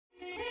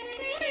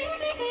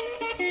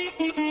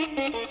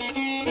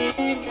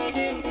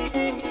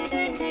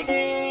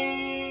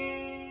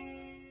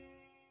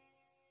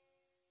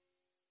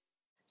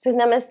So,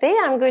 namaste.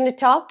 I'm going to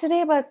talk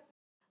today about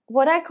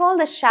what I call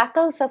the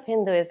shackles of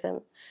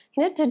Hinduism.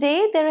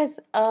 Today there is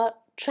a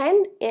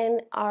trend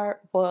in our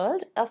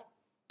world of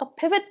a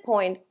pivot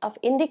point of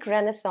Indic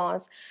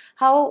Renaissance,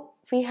 how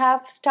we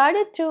have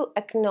started to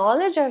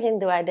acknowledge our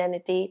Hindu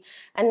identity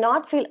and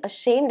not feel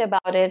ashamed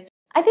about it.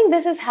 I think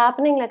this is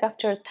happening like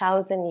after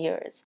 1,000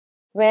 years.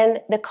 When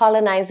the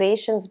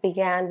colonizations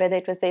began, whether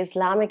it was the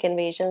Islamic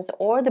invasions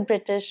or the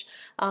British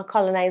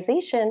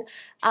colonization,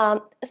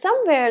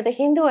 somewhere the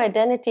Hindu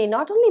identity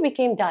not only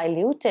became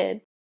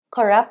diluted,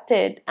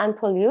 corrupted, and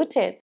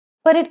polluted,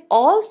 but it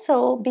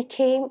also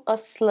became a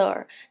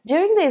slur.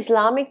 During the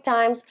Islamic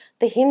times,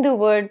 the Hindu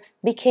word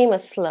became a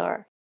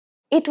slur.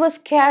 It was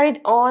carried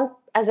on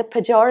as a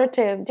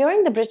pejorative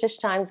during the British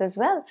times as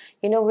well,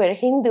 where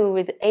Hindu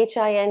with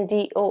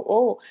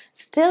Hindoo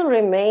still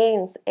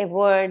remains a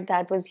word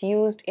that was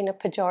used in a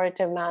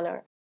pejorative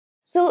manner.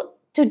 So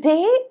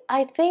today,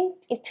 I think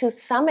to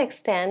some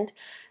extent,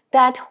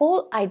 that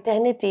whole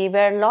identity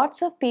where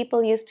lots of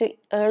people used to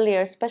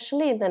earlier,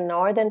 especially in the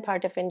northern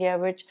part of India,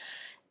 which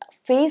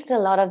faced a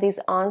lot of these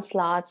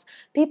onslaughts,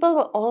 people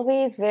were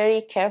always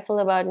very careful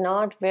about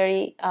not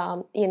very,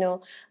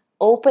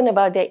 open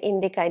about their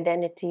Indic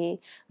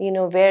identity,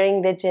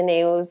 wearing the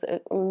janeus.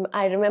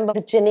 I remember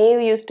the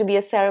janeu used to be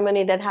a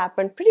ceremony that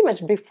happened pretty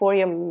much before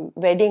your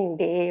wedding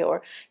day,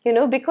 or,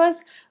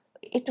 because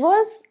it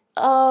was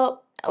a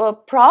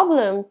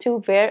problem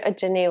to wear a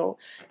janeu.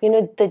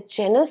 The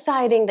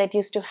genociding that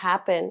used to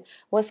happen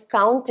was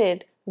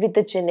counted with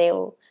the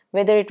janeu,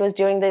 whether it was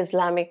during the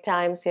Islamic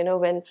times,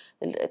 when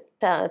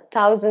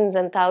thousands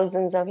and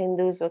thousands of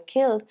Hindus were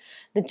killed,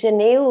 the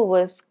janeu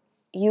was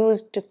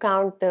used to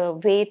count the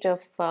weight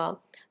of,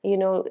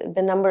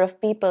 the number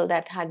of people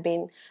that had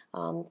been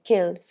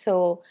killed.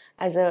 So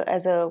as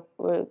a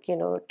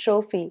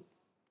trophy.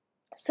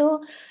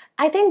 So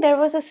I think there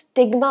was a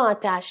stigma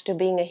attached to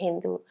being a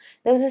Hindu.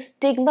 There was a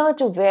stigma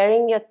to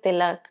wearing your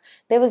tilak.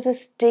 There was a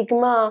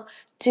stigma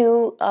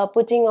to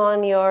putting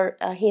on your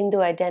Hindu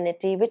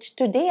identity, which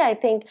today I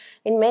think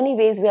in many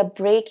ways we are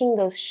breaking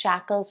those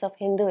shackles of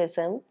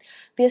Hinduism.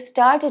 We have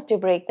started to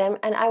break them,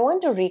 and I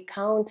want to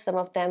recount some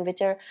of them,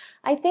 which are,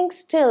 I think,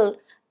 still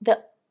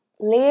the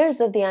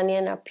layers of the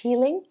onion are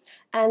peeling,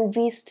 and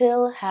we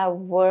still have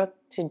work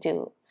to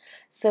do.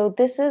 So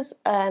this is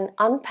an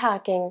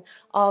unpacking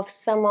of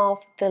some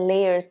of the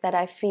layers that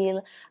I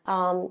feel,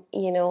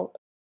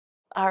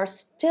 are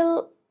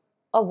still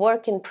a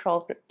work in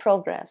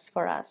progress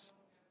for us.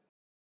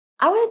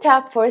 I want to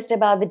talk first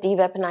about the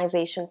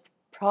de-weaponization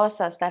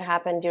process that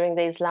happened during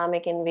the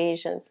Islamic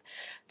invasions,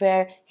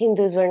 where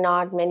Hindus were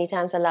not many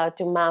times allowed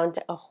to mount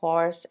a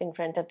horse in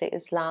front of the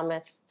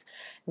Islamists,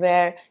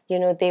 where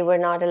they were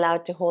not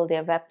allowed to hold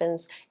their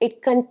weapons.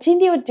 It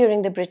continued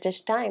during the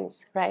British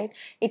times, right?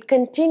 It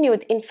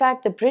continued. In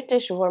fact, the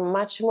British were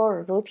much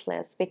more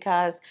ruthless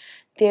because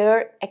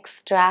their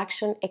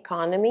extraction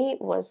economy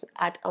was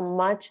at a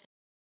much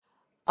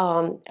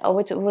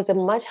which was a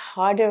much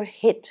harder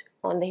hit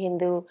on the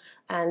Hindu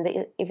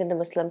and even the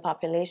Muslim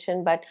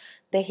population. But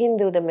the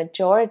Hindu, the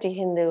majority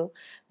Hindu,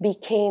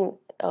 became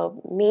a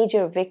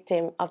major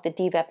victim of the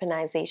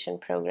de-weaponization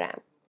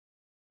program.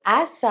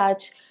 As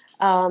such,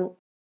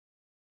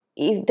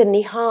 if the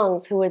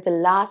Nihangs, who were the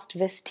last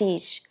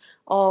vestige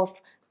of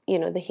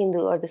the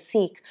Hindu or the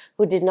Sikh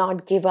who did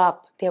not give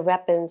up their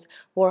weapons,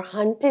 were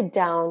hunted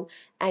down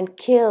and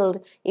killed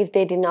if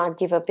they did not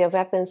give up their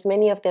weapons.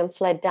 Many of them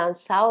fled down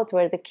south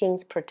where the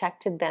kings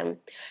protected them.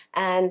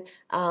 And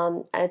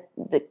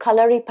the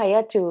Kalari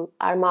Payattu,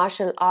 our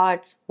martial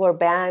arts, were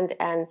banned,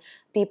 and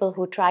people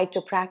who tried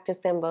to practice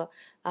them were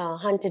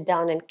hunted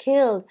down and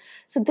killed.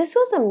 So this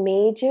was a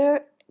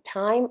major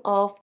time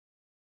of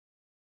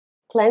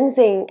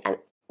cleansing and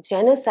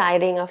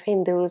genociding of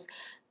Hindus,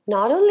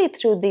 not only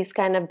through these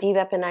kind of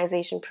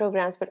de-weaponization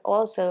programs, but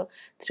also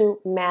through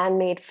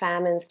man-made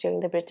famines during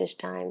the British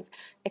times,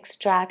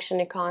 extraction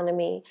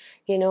economy,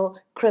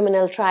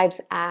 Criminal Tribes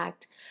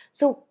Act.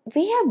 So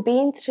we have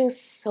been through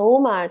so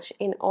much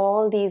in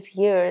all these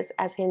years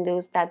as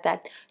Hindus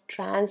that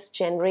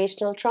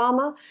transgenerational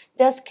trauma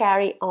does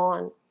carry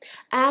on.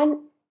 And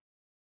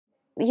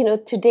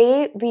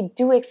today we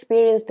do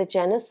experience the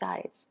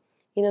genocides.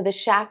 The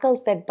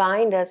shackles that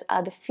bind us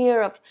are the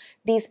fear of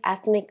these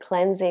ethnic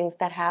cleansings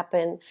that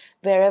happen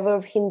wherever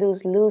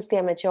Hindus lose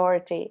their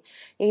majority.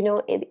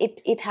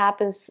 It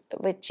happens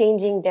with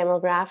changing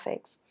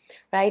demographics,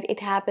 right?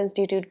 It happens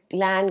due to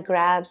land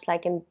grabs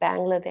like in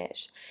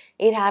Bangladesh.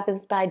 It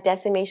happens by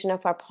decimation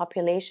of our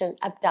population,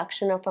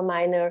 abduction of our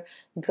minor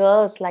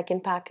girls like in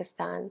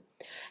Pakistan.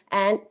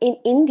 And in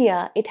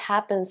India, it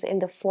happens in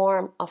the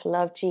form of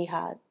love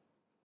jihad.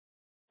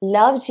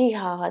 Love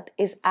jihad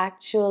is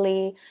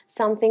actually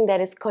something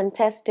that is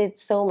contested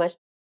so much.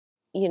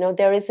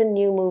 There is a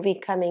new movie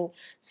coming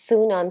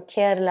soon on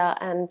Kerala,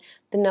 and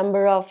the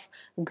number of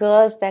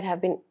girls that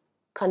have been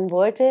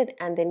converted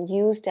and then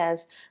used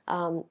as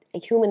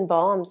human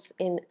bombs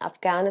in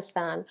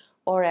Afghanistan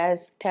or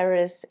as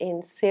terrorists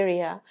in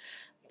Syria.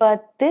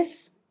 But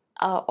this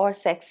or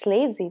sex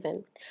slaves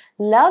even.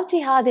 Love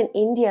jihad in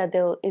India,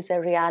 though, is a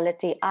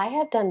reality. I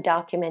have done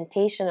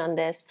documentation on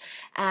this,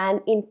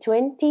 and in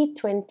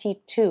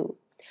 2022,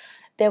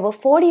 there were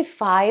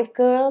 45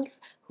 girls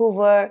who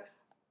were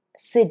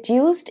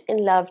seduced in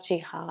love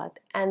jihad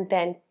and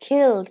then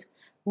killed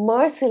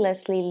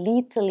mercilessly,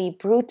 lethally,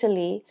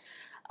 brutally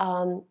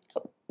um,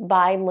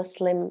 by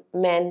Muslim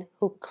men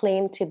who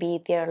claimed to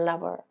be their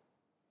lover.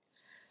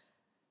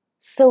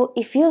 So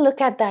if you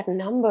look at that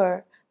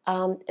number,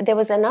 there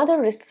was another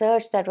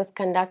research that was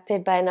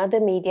conducted by another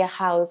media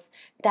house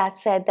that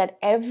said that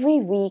every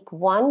week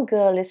one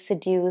girl is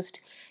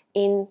seduced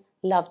in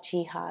love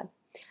jihad.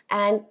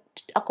 And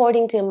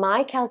according to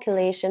my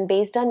calculation,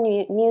 based on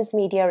news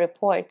media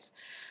reports,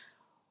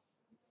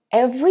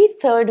 every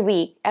third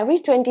week, every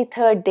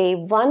 23rd day,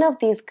 one of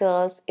these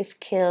girls is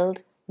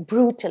killed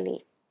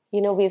brutally.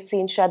 You know, we've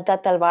seen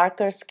Shraddha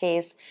Talwarkar's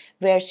case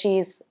where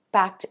she's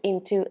packed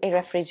into a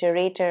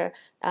refrigerator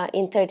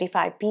in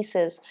 35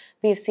 pieces.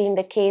 We've seen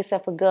the case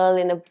of a girl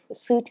in a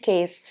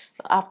suitcase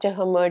after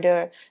her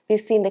murder. We've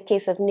seen the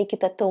case of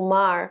Nikita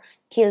Tomar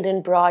killed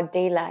in broad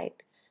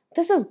daylight.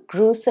 This is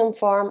gruesome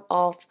form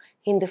of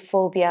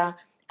Hinduphobia,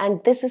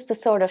 and this is the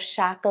sort of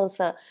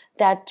shackles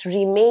that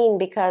remain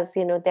because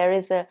there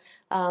is a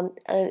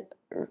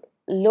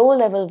low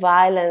level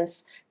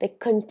violence that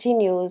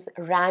continues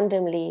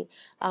randomly.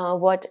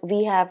 What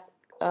we have,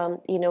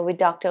 with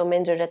Dr.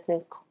 Omendra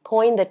Ratne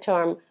coined the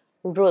term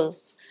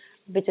rules,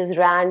 which is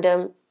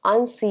random,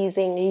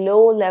 unceasing,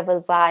 low level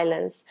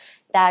violence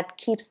that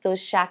keeps those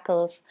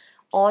shackles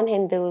on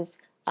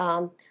Hindus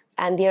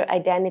and their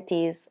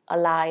identities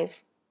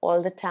alive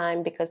all the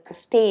time because the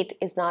state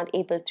is not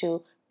able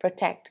to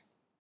protect.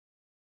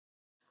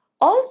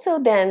 Also,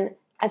 then,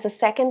 as a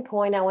second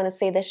point, I want to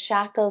say the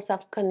shackles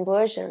of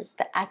conversions,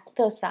 the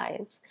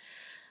ethnocides.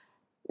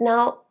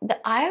 Now, the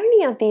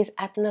irony of these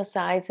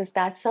ethnocides is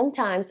that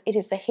sometimes it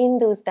is the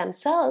Hindus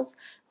themselves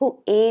who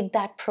aid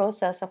that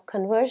process of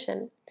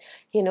conversion.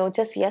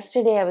 Just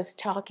yesterday I was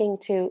talking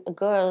to a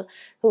girl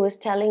who was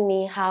telling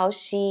me how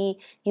she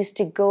used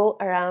to go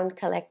around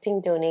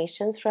collecting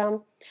donations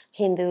from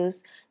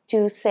Hindus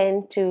to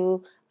send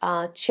to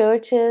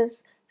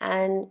churches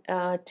and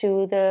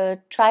to the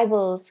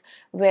tribals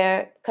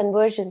where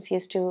conversions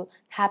used to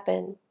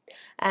happen.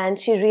 And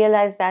she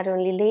realized that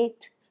only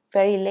late,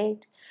 very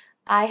late.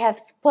 I have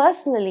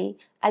personally,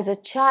 as a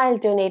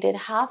child, donated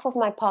half of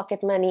my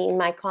pocket money in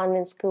my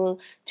convent school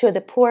to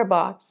the poor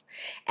box.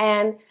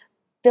 And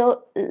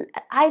though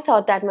I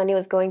thought that money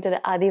was going to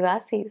the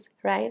Adivasis,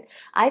 right?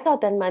 I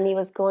thought that money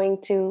was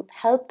going to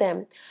help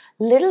them.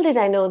 Little did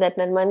I know that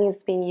that money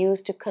is being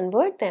used to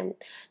convert them.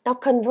 Now,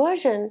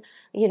 conversion,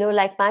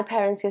 like my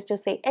parents used to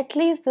say, at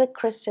least the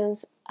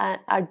Christians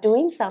are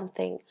doing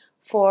something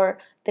for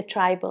the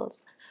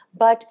tribals.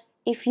 But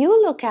if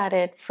you look at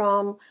it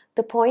from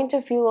the point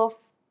of view of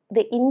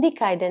the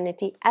Indic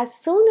identity, as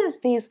soon as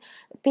these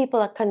people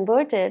are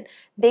converted,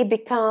 they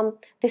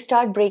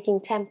start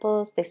breaking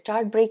temples, they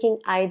start breaking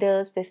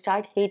idols, they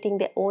start hating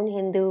their own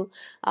Hindu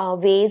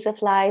ways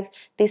of life,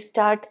 they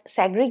start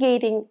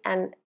segregating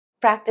and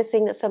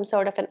practicing some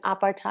sort of an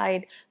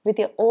apartheid with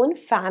their own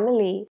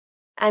family.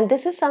 And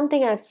this is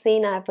something I've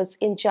seen. I was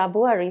in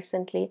Jabua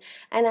recently,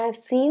 and I've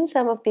seen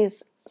some of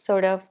these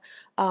sort of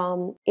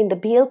in the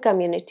Bhil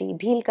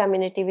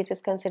community, which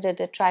is considered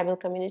a tribal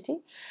community.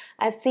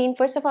 I've seen,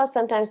 first of all,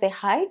 sometimes they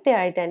hide their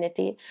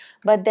identity,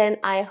 but then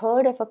I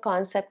heard of a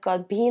concept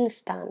called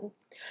Bhilstan.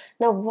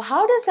 Now,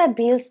 how does that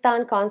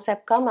Bhilstan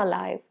concept come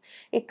alive?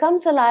 It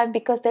comes alive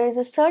because there is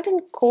a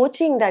certain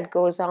coaching that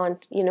goes on,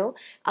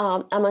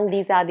 among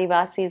these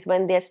Adivasis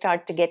when they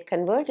start to get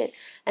converted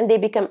and they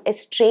become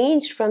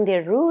estranged from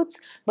their roots,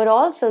 but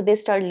also they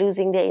start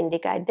losing their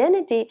Indic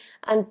identity,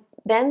 and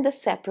then the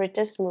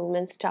separatist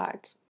movement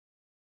starts.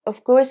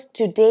 Of course,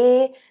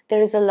 today there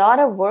is a lot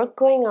of work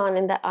going on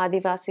in the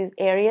Adivasis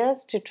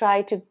areas to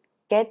try to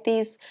get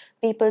these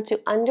people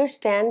to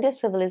understand their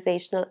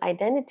civilizational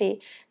identity,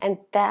 and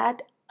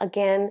that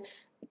again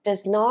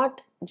does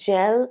not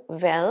gel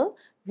well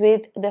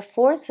with the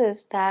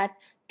forces that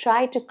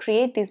try to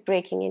create these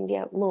Breaking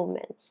India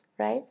movements,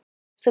 right?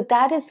 So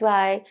that is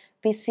why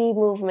we see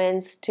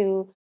movements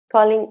to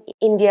calling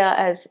India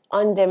as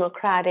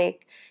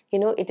undemocratic.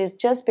 It is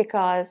just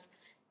because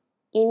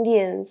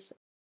Indians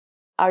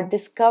are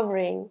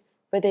discovering,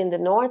 whether in the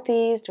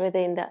Northeast, whether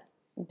in the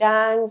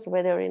Dangs,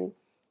 whether in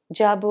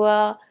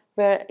Jabua,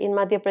 where in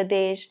Madhya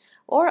Pradesh,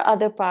 or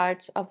other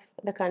parts of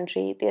the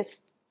country, they're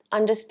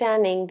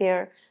understanding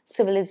their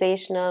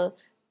civilizational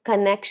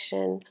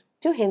connection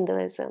to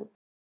Hinduism.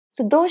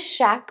 So those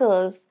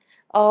shackles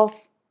of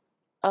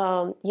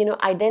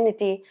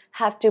identity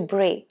have to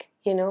break,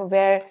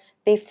 where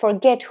they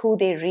forget who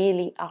they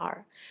really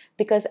are.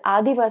 Because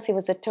Adivasi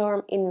was a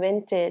term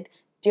invented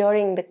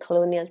during the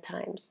colonial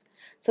times.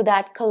 So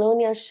that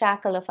colonial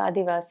shackle of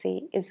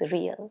Adivasi is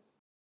real.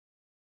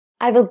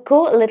 I will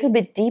go a little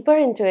bit deeper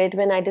into it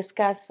when I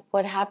discuss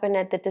what happened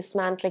at the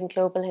Dismantling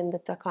Global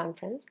Hindutva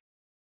Conference.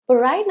 But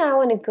right now, I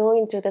want to go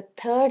into the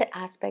third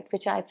aspect,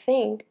 which I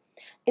think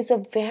is a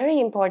very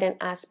important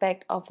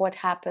aspect of what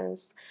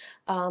happens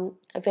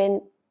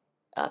when,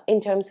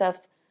 in terms of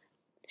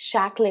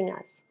shackling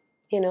us,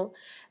 you know,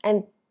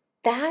 and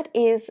that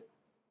is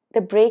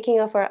the breaking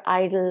of our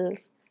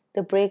idols,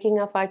 the breaking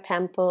of our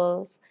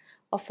temples,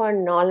 of our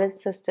knowledge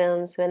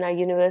systems when our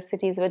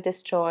universities were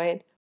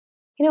destroyed.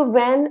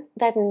 When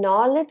that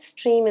knowledge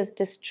stream is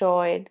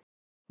destroyed,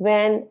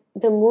 when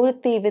the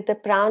murti with the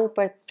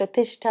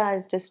pratishtha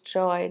is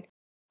destroyed,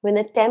 when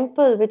a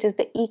temple, which is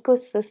the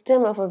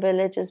ecosystem of a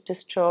village, is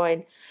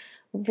destroyed,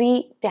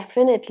 we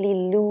definitely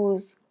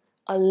lose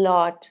a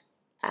lot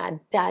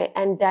and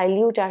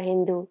dilute our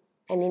Hindu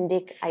and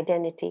Indic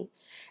identity.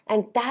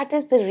 And that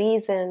is the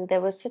reason there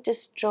was such a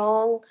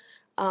strong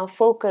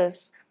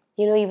focus,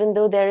 even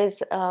though there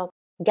is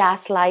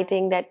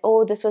gaslighting that,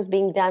 oh, this was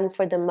being done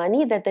for the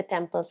money that the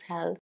temples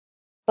held.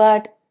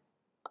 But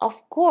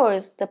of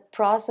course, the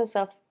process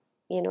of,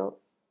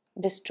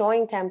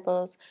 destroying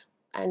temples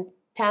and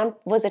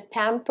was a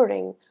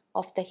tampering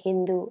of the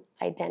Hindu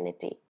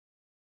identity.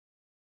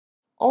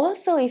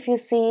 Also, if you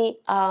see,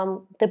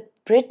 the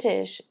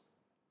British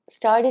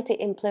started to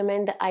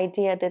implement the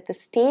idea that the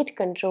state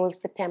controls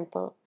the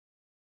temple.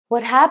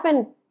 What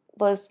happened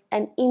was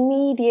an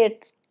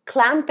immediate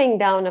clamping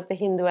down of the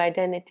Hindu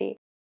identity.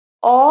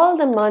 All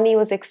the money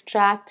was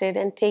extracted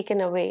and taken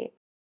away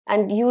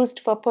and used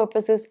for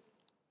purposes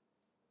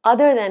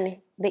other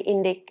than the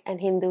Indic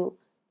and Hindu,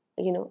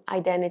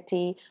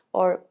 identity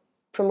or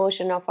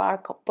promotion of our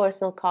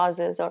personal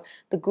causes, or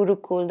the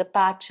Gurukul, the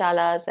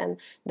Pathshalas, and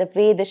the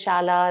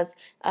Vedashalas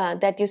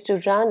that used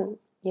to run,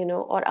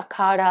 or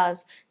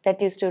akhadas that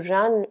used to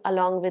run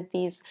along with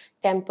these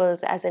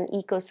temples as an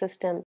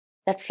ecosystem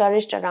that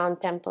flourished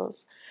around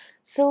temples.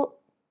 So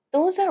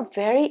those are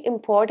very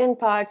important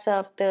parts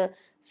of the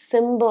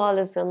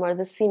symbolism or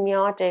the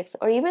semiotics,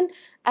 or even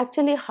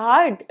actually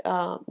hard,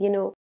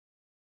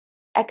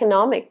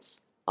 economics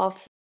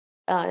of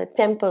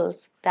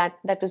temples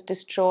that was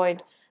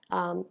destroyed,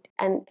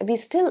 and we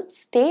still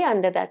stay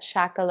under that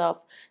shackle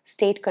of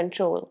state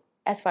control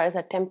as far as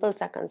our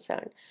temples are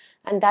concerned.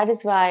 And that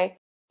is why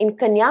in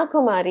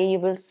Kanyakumari, you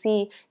will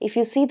see, if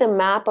you see the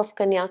map of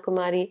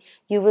Kanyakumari,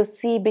 you will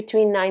see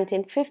between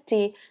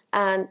 1950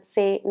 and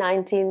say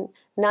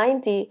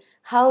 1990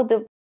 how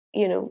the,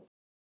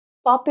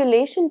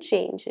 population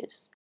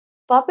changes.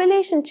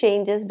 Population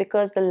changes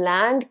because the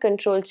land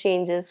control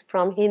changes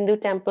from Hindu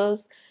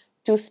temples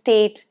to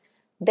state,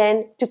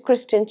 then to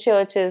Christian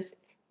churches.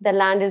 The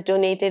land is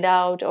donated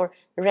out or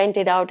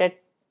rented out at,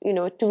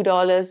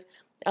 $2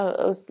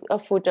 a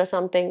foot or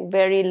something,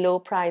 very low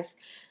price.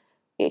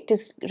 It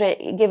is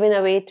given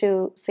away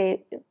to,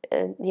 say,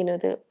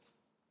 the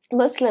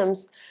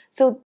Muslims.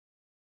 So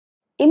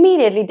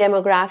immediately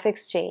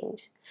demographics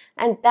change.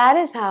 And that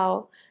is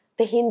how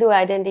the Hindu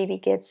identity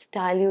gets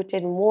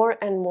diluted more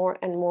and more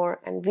and more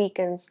and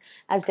weakens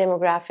as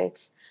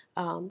demographics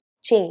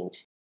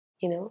change,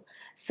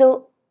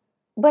 So,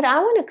 but I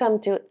want to come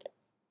to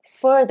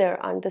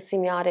further on the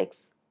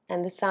semiotics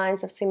and the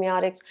science of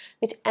semiotics,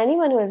 which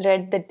anyone who has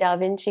read the Da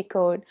Vinci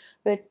Code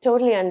will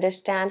totally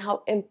understand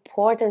how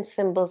important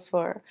symbols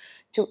were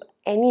to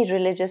any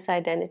religious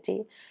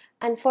identity.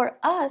 And for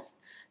us,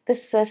 the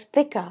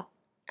swastika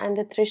and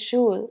the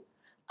trishul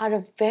are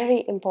a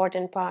very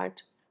important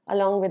part,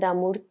 along with our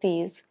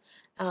murtis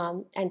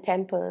and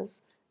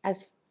temples,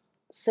 as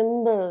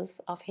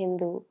symbols of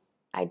Hindu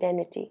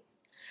identity.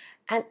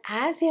 And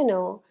as you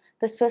know,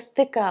 the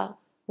swastika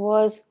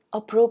was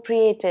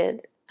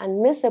appropriated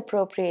and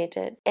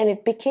misappropriated, and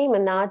it became a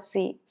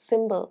Nazi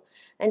symbol.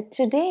 And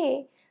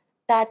today,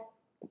 that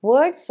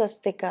word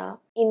swastika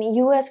in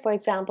US, for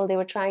example, they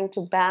were trying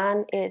to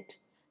ban it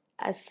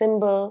as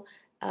symbol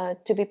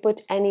to be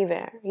put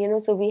anywhere.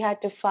 So we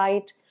had to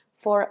fight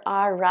for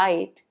our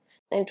right,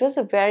 and it was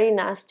a very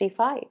nasty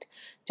fight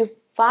to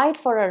fight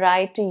for a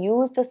right to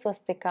use the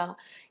swastika.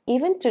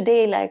 Even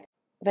today, like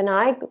when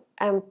I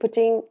am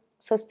putting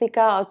swastika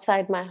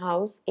outside my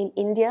house in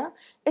India,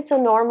 it's a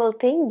normal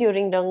thing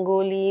during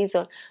Rangolis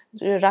or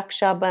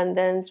Raksha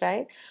Bandhans,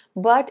 right?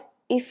 But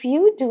if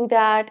you do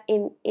that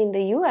in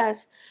the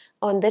US,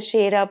 on the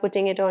Shera,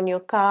 putting it on your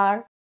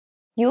car,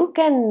 you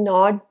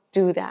cannot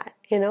do that,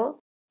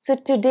 So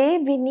today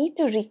we need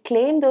to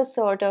reclaim those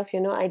sort of,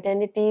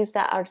 identities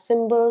that are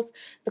symbols,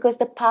 because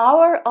the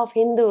power of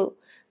Hindu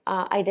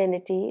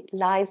identity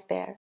lies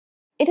there.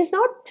 It is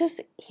not just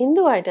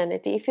Hindu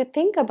identity. If you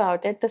think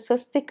about it, the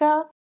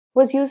swastika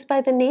was used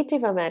by the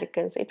Native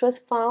Americans. It was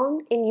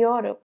found in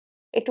Europe.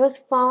 It was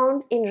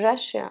found in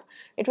Russia.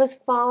 It was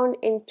found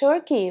in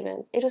Turkey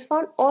even. It was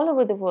found all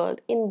over the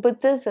world. In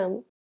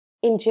Buddhism,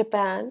 in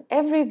Japan,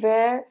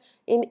 everywhere.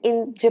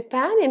 In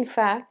Japan, in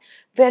fact,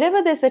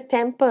 wherever there's a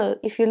temple,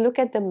 if you look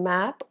at the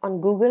map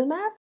on Google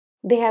Map,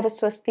 they have a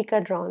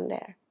swastika drawn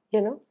there.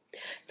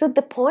 So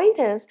the point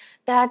is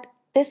that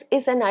this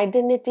is an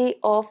identity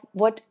of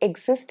what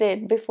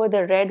existed before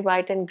the red,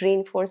 white, and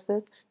green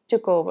forces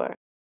took over.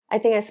 I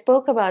think I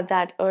spoke about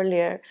that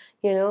earlier.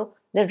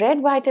 The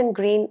red, white, and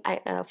green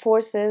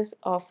forces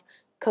of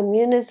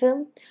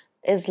communism,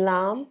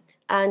 Islam,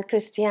 and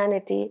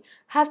Christianity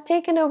have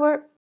taken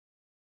over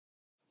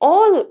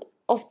all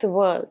of the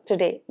world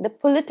today. The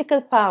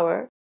political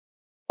power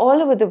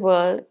all over the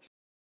world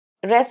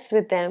rests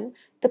with them.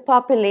 The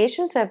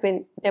demographics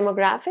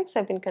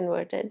have been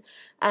converted.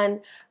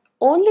 And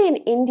only in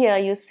India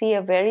you see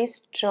a very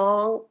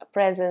strong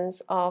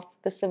presence of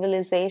the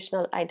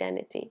civilizational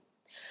identity.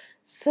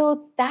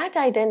 So that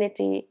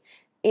identity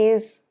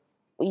is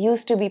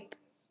used to be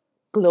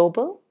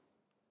global.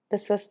 The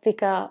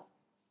swastika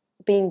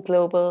being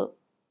global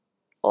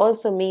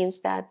also means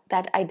that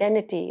that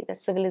identity,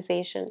 that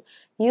civilization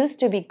used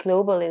to be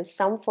global in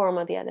some form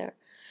or the other.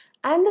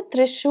 And the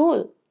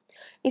Trishul,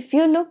 if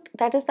you look,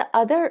 that is the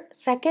other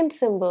second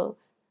symbol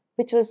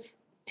which was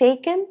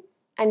taken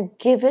and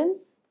given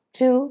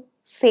to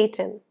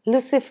Satan,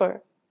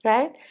 Lucifer,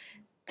 right?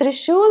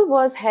 Trishul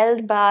was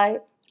held by,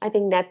 I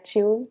think,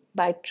 Neptune,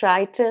 by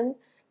Triton,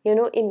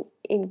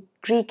 in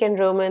Greek and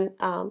Roman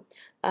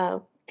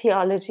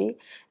theology,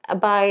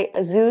 by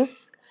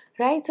Zeus,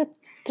 right? So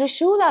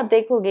Trishul, aap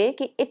dekhoge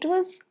ki it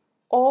was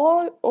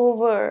all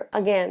over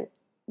again,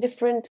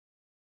 different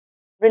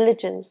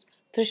religions.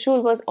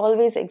 Trishul was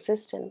always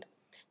existent,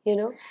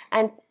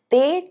 and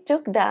they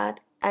took that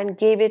and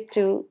gave it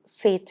to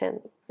Satan,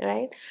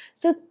 right?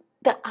 So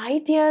the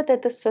idea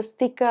that the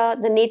swastika,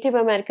 the Native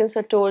Americans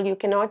are told you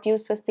cannot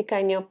use swastika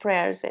in your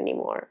prayers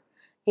anymore,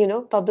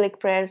 public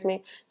prayers,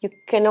 you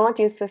cannot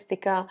use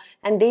swastika,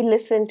 and they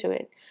listen to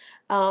it.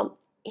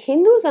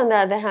 Hindus, on the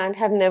other hand,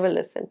 have never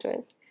listened to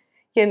it.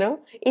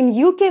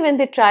 In UK, when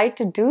they tried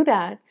to do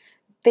that,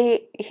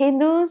 the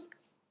Hindus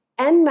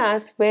en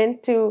masse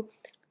went to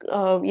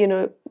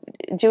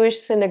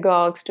Jewish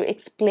synagogues to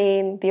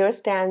explain their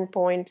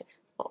standpoint,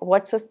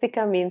 what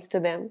swastika means to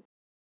them.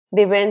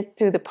 They went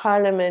to the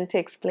parliament to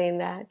explain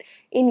that.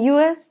 In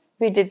US,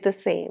 we did the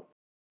same.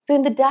 So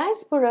in the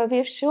diaspora, we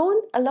have shown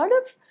a lot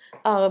of,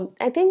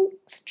 I think,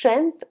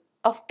 strength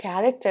of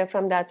character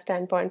from that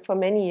standpoint for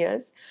many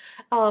years,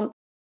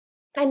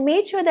 and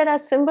made sure that our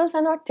symbols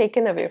are not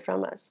taken away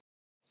from us.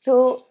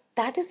 So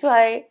that is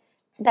why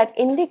that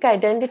Indic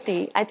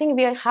identity, I think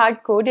we are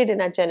hard coded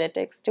in our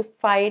genetics to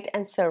fight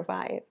and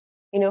survive.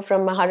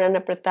 From Maharana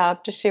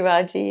Pratap to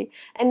Shivaji,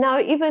 and now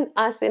even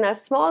us in our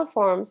small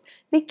forms,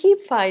 we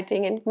keep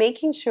fighting and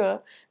making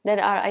sure that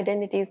our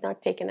identity is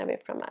not taken away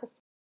from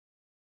us.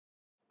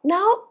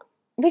 Now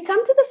we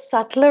come to the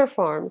subtler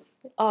forms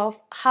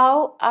of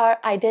how our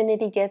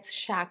identity gets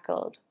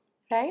shackled,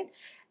 right?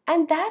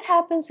 And that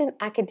happens in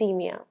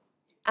academia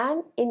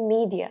and in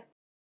media.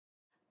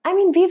 I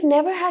mean, we've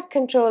never had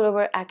control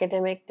over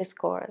academic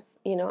discourse.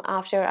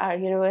 After our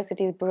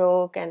universities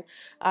broke and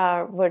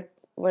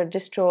were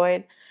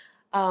destroyed,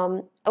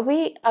 our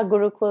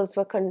gurukuls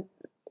were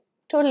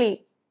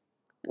totally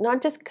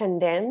not just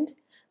condemned,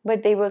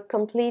 but they were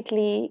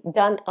completely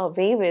done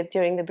away with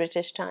during the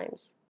British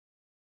times.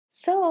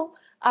 So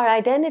our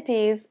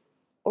identities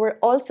were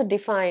also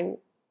defined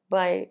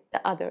by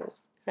the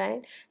others,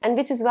 right? And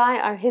which is why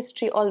our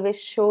history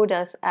always showed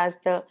us as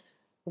the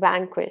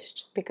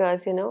vanquished,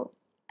 because,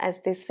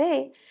 as they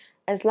say,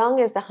 as long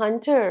as the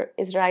hunter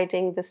is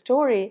writing the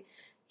story,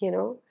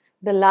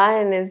 the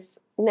lion is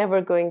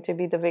never going to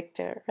be the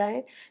victor,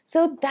 right?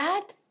 So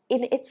that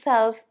in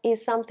itself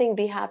is something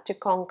we have to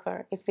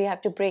conquer if we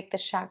have to break the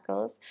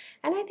shackles.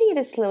 And I think it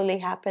is slowly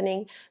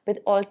happening with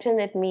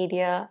alternate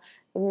media.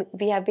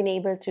 We have been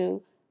able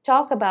to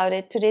talk about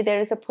it. Today, there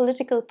is a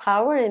political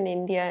power in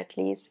India, at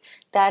least,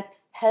 that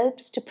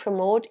helps to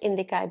promote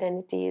Indic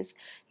identities.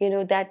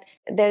 That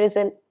there is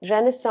a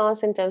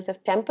renaissance in terms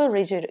of temple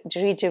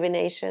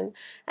rejuvenation.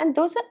 And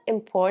those are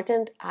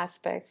important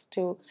aspects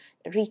to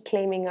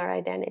reclaiming our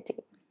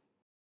identity.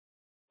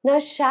 Now,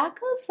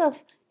 shackles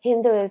of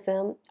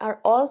Hinduism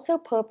are also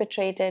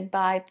perpetrated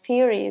by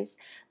theories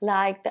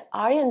like the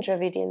Aryan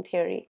Dravidian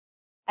theory.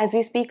 As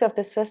we speak of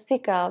the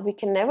swastika, we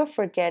can never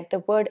forget the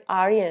word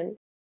Aryan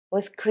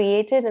was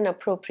created and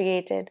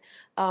appropriated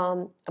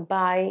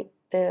by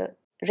the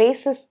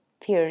racist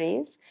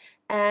theories,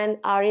 and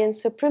Aryan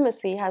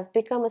supremacy has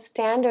become a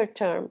standard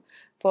term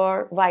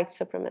for white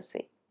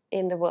supremacy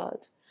in the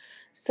world.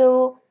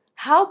 So,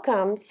 how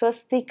come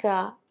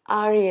swastika,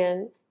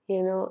 Aryan,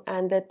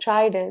 and the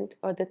trident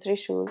or the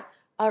trishul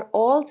are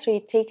all three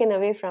taken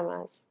away from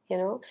us,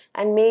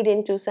 and made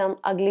into some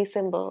ugly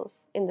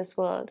symbols in this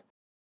world?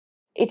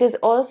 It is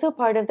also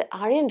part of the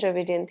Aryan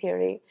Dravidian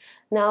theory.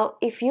 Now,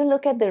 if you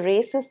look at the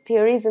racist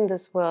theories in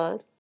this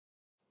world,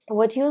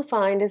 what you'll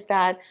find is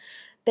that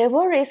there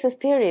were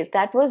racist theories.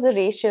 That was a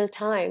racial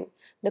time.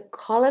 The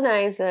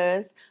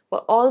colonizers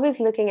were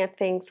always looking at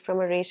things from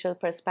a racial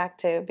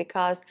perspective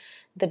because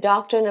the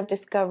doctrine of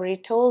discovery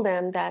told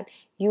them that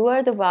you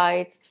are the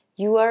whites,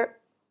 you are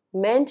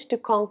meant to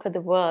conquer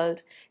the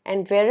world,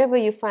 and wherever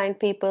you find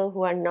people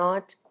who are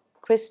not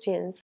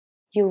Christians,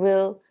 you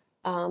will,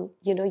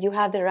 you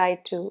have the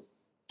right to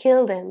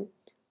kill them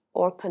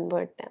or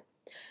convert them.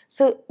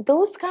 So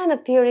those kind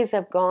of theories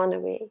have gone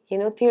away.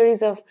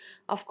 Theories of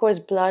course,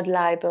 blood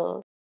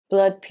libel,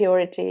 blood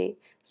purity,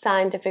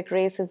 scientific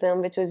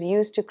racism, which was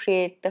used to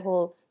create the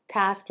whole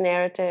caste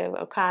narrative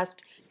or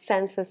caste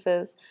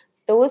censuses,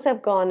 those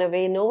have gone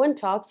away. No one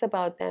talks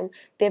about them.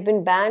 They've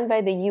been banned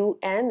by the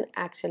UN,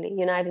 actually,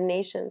 United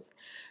Nations.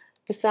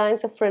 The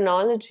science of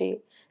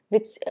phrenology,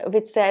 which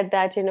said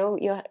that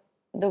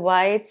the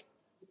white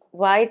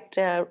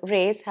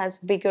race has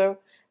bigger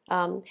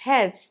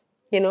heads,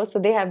 so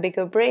they have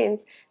bigger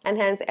brains, and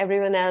hence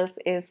everyone else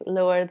is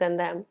lower than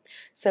them.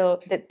 So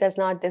that does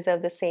not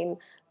deserve the same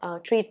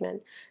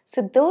treatment.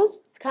 So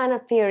those kind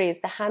of theories,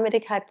 the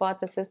Hamitic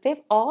hypothesis,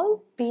 they've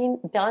all been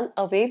done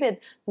away with.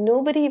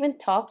 Nobody even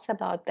talks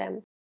about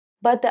them.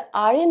 But the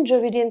Aryan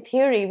Dravidian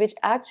theory, which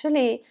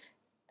actually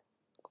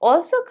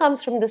also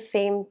comes from the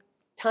same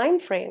time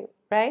frame,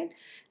 right?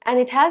 And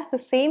it has the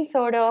same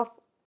sort of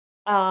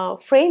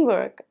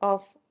framework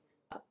of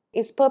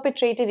is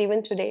perpetrated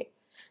even today.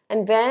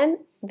 And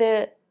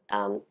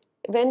um,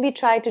 when we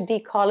try to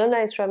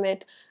decolonize from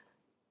it,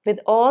 with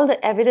all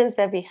the evidence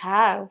that we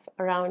have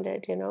around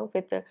it,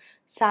 with the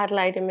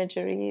satellite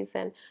imageries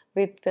and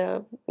with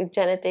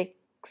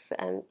genetics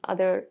and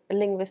other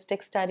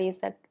linguistic studies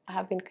that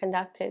have been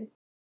conducted,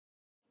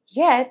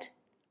 yet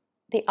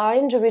the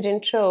Aryan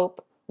Dravidian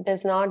trope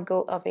does not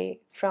go away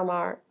from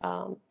our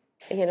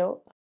you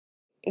know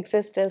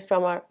existence,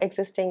 from our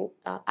existing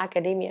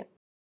academia.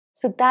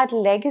 So that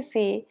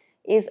legacy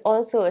is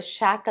also a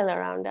shackle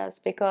around us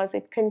because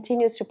it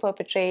continues to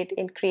perpetrate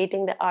in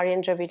creating the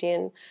Aryan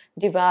Dravidian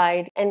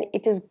divide. And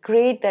it is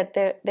great that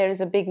there is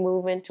a big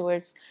movement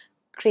towards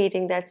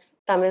creating that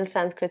Tamil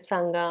Sanskrit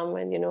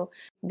Sangam, and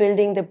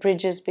building the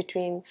bridges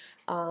between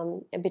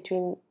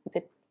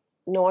the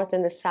North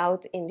and the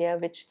South India,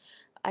 which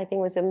I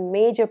think was a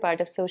major part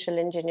of social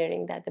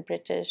engineering that the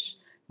British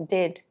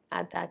did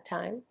at that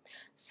time.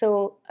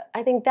 So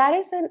I think that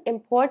is an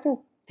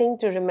important thing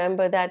to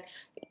remember, that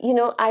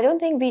I don't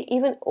think we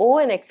even owe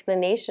an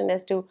explanation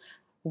as to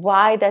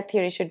why that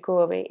theory should go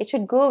away. It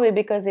should go away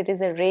because it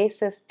is a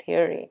racist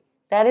theory.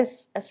 That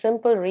is a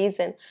simple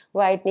reason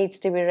why it needs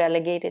to be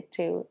relegated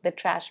to the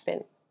trash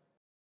bin.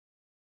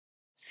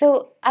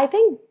 So I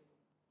think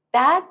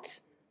that,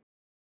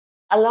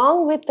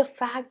 along with the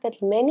fact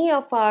that many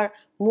of our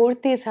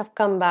murtis have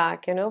come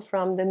back,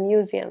 from the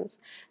museums,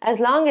 as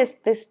long as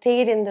they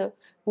stayed in the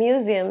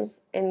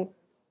museums in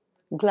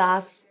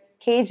glass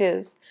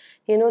cages,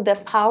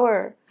 the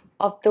power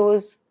of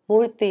those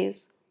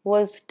murtis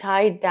was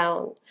tied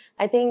down.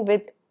 I think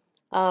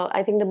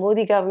the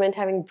Modi government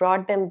having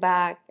brought them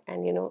back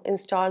and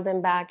installed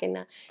them back in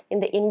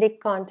the Indic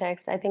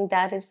context, I think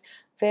that is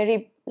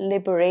very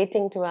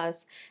liberating to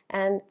us,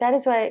 and that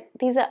is why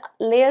these are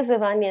layers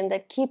of onion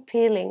that keep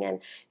peeling, and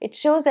it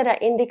shows that our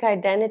Indic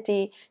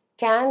identity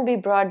can be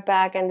brought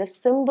back, and the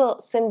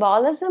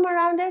symbolism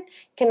around it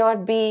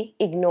cannot be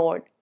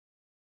ignored.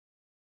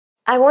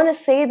 I want to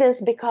say this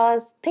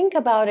because think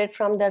about it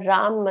from the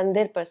Ram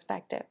Mandir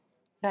perspective,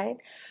 right?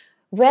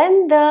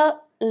 When the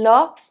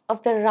locks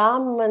of the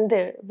Ram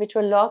Mandir, which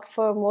were locked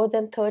for more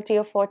than 30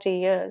 or 40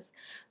 years,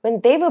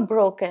 when they were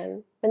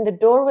broken, when the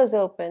door was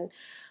open,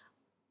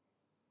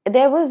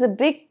 there was a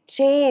big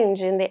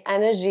change in the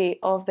energy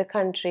of the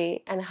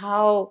country, and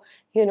how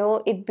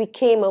it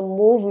became a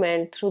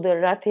movement through the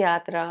Rath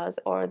Yatras,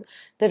 or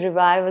the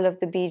revival of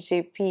the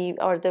BJP,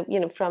 or the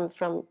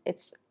from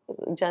its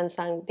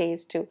Jansang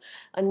days to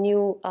a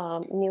new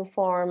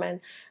form, and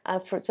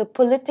so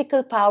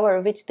political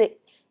power, which the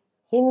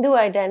Hindu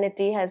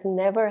identity has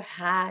never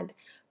had,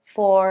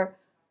 for,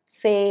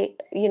 say,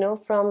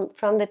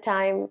 from the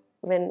time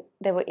when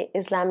there were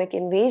Islamic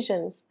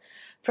invasions,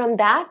 from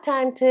that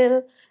time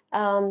till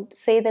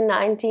say the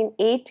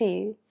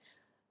 1980s,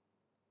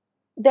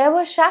 there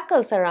were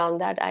shackles around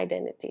that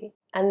identity.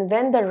 And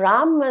when the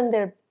Ram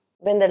Mandir,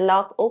 when the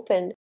lock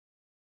opened,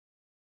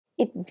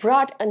 it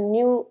brought a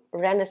new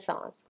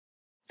renaissance.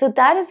 So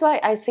that is why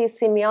I say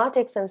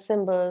semiotics and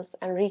symbols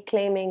and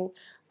reclaiming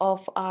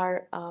of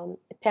our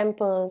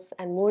temples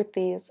and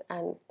murtis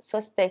and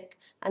swastik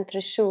and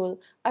trishul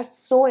are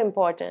so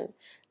important,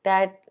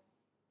 that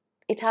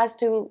it has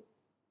to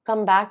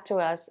come back to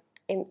us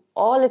in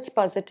all its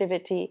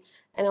positivity,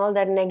 and all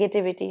that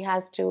negativity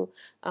has to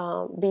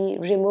be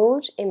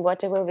removed in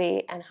whatever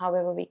way and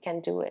however we can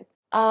do it.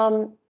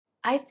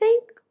 I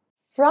think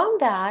from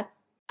that,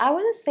 I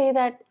want to say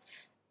that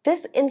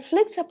this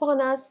inflicts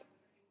upon us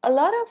a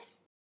lot of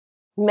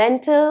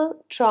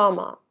mental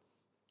trauma.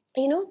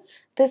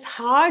 This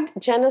hard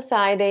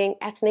genociding,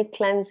 ethnic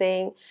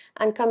cleansing,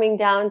 and coming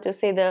down to,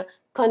 say, the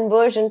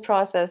conversion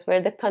process,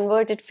 where the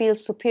converted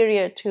feels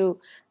superior to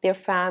their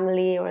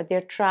family or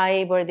their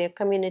tribe or their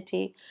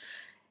community,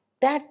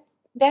 that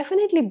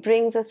definitely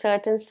brings a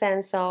certain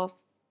sense of,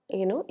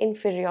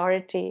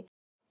 inferiority.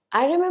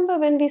 I remember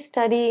when we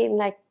study in,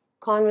 like,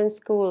 convent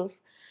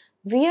schools,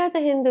 we are the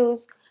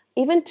Hindus.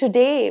 Even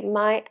today,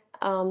 my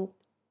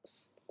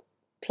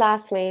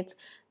classmates,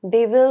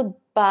 they will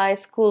buy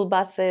school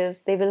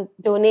buses, they will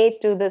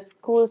donate to the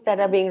schools that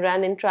are being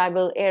run in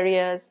tribal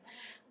areas.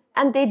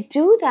 And they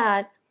do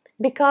that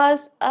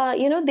because,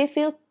 they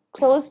feel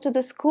close to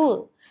the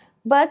school.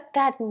 But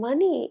that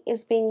money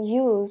is being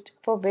used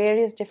for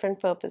various different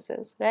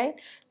purposes, right?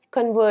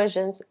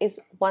 conversions is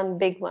one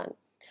big one.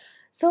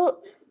 So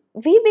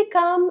we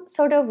become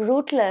sort of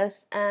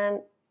rootless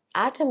and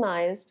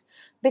atomized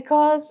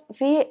because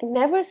we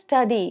never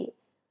study.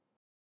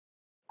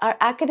 Our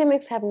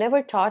academics have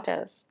never taught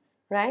us,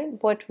 right,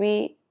 what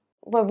we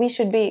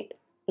should be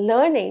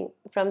learning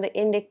from the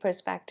Indic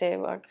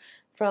perspective or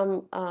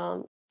from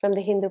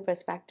the Hindu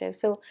perspective.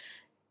 So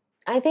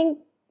I think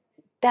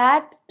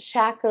that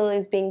shackle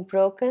is being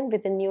broken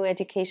with the new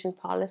education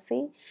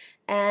policy.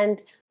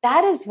 And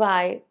that is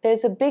why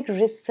there's a big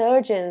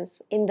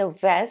resurgence in the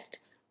West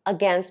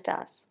against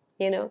us.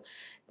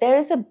 There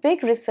is a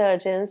big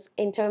resurgence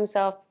in terms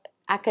of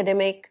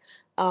academic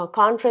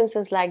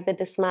conferences like the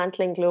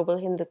Dismantling Global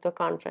Hindutva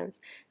Conference.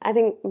 I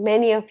think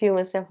many of you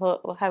must have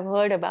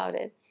heard about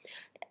it.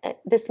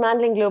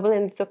 Dismantling Global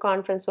Hindutva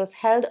Conference was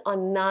held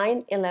on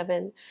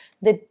 9/11,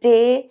 the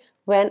day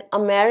when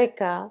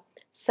America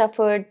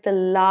suffered the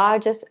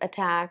largest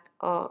attack,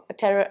 a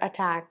terror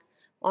attack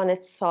on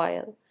its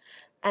soil.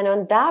 And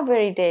on that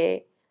very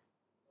day,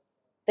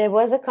 there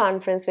was a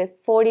conference with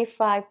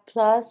 45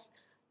 plus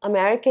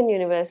American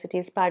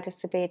universities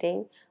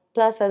participating,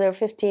 plus other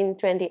 15,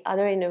 20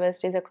 other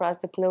universities across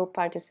the globe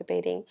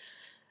participating.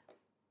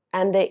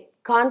 And the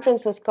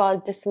conference was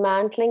called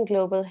Dismantling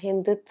Global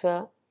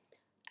Hindutva,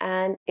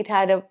 and it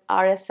had a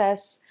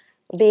RSS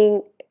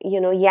being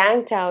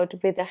yanked out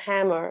with a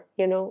hammer,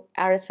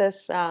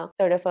 RSS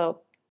sort of a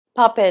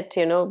puppet,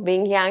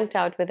 being yanked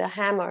out with a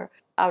hammer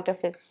out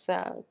of its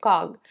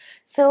cog.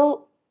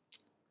 So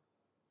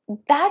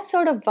that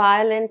sort of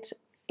violent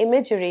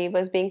imagery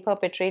was being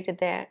perpetrated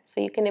there.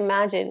 So you can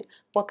imagine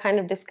what kind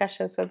of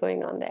discussions were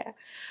going on there.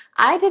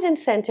 I did a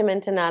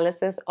sentiment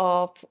analysis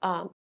of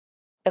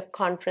the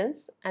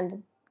conference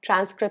and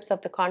transcripts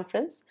of the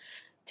conference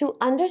to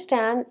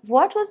understand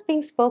what was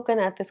being spoken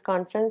at this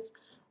conference.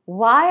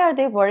 Why are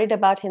they worried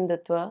about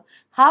Hindutva?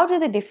 How do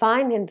they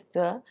define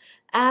Hindutva?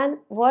 And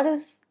what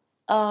is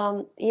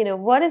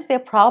their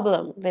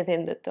problem with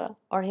Hindutva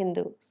or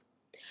Hindus?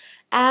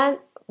 And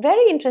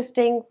very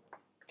interesting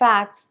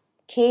facts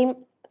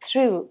came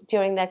through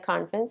during that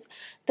conference.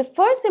 The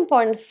first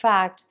important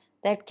fact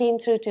that came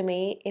through to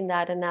me in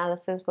that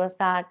analysis was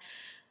that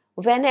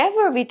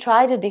whenever we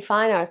try to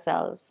define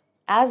ourselves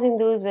as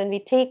Hindus, when we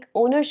take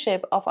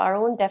ownership of our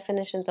own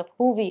definitions of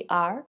who we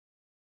are,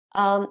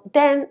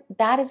 then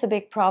that is a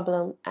big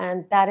problem,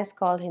 and that is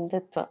called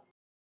Hindutva.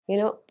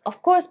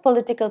 Of course,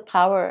 political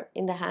power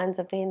in the hands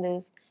of the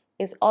Hindus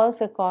is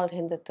also called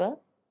Hindutva.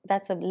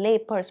 That's a lay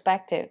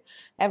perspective.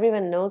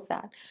 Everyone knows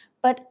that.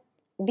 But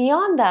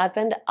beyond that,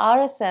 when the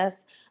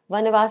RSS,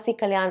 Vanavasi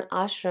Kalyan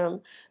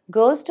Ashram,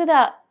 goes to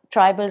the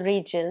tribal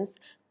regions,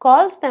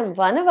 calls them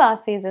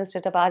Vanavasis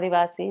instead of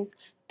Adivasis,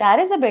 that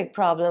is a big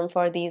problem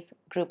for these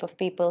group of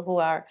people who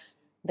are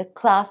the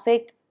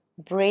classic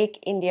Break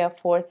India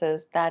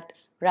forces that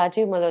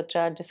Rajiv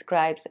Malhotra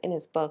describes in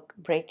his book,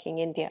 Breaking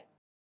India.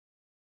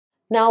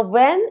 Now,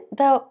 when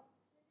the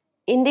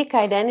Indic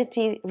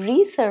identity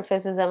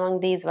resurfaces among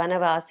these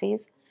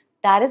Vanavasis,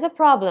 that is a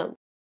problem.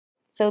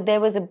 So there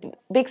was a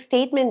big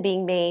statement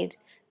being made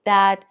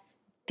that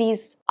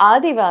these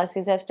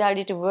Adivasis have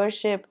started to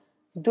worship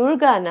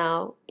Durga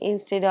now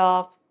instead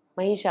of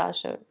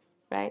Mahishasur,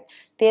 right?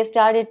 They have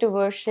started to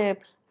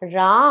worship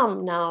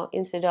Ram now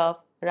instead of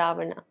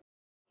Ravana.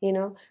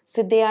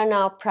 So they are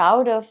now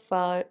proud of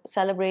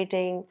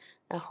celebrating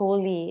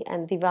Holi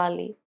and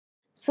Diwali.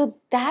 So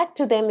that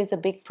to them is a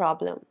big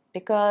problem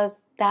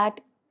because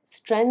that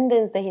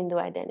strengthens the Hindu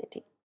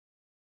identity.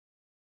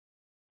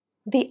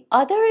 The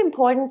other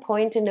important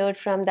point to note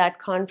from that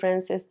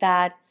conference is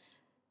that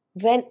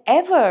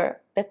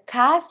whenever the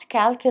caste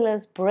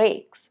calculus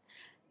breaks,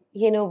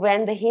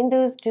 when the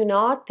Hindus do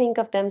not think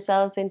of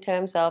themselves in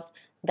terms of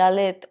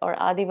Dalit or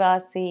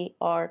Adivasi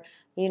or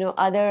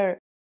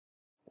other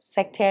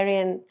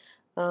sectarian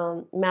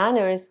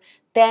manners,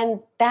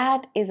 then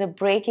that is a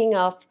breaking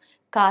of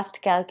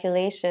caste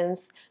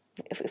calculations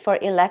for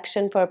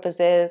election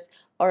purposes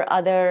or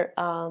other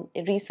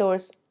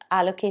resource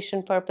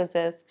allocation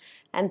purposes,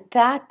 and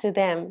that to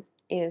them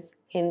is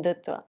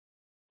Hindutva.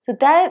 So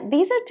that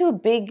these are two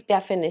big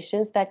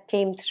definitions that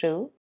came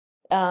through.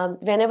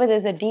 Whenever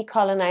there's a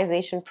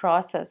decolonization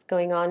process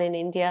going on in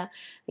India,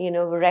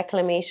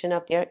 reclamation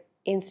of their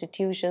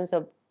institutions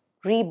or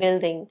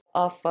rebuilding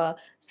of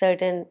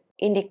certain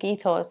Indic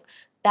ethos,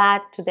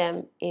 that to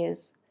them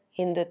is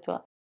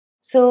Hindutva.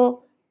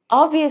 So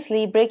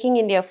obviously, Breaking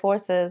India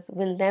forces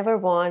will never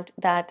want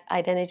that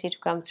identity to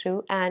come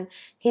through, and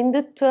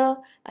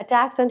Hindutva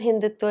attacks on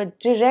Hindutva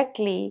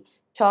directly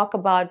talk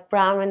about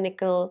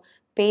Brahmanical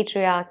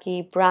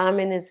patriarchy,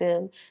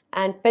 Brahminism,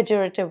 and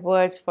pejorative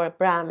words for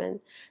Brahmin.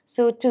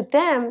 So to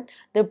them,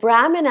 the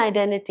Brahmin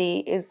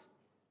identity is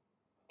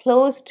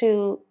close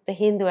to the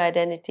Hindu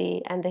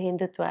identity and the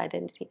Hindutva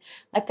identity.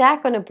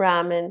 Attack on a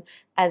Brahmin,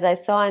 as I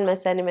saw in my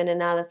sentiment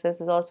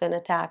analysis, is also an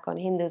attack on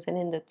Hindus and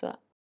Hindutva.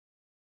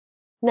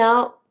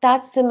 Now,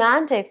 that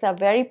semantics are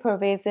very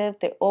pervasive,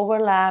 they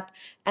overlap,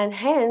 and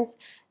hence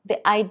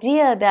the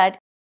idea that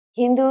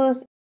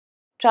Hindus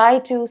try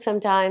to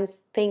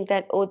sometimes think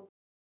that, oh,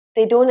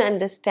 They don't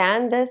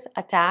understand this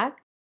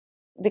attack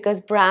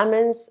because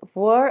Brahmins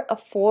were a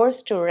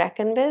force to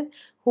reckon with,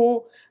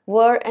 who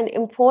were an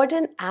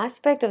important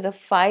aspect of the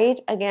fight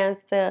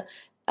against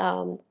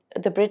um,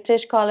 the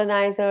British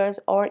colonizers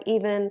or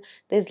even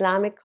the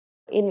Islamic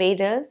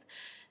invaders.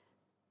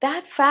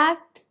 That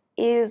fact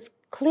is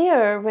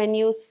clear when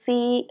you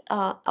see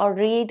or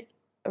read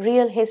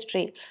real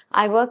history.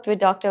 I worked with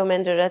Dr.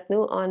 Omendra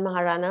Ratnu on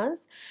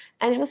Maharanas,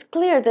 and it was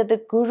clear that the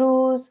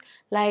gurus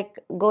like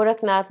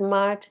Gorakhnath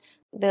Mutt,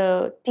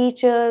 the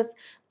teachers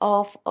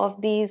of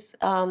these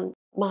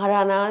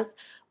Maharanas,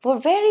 were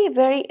very,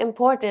 very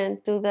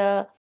important to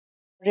the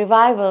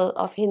revival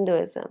of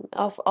Hinduism,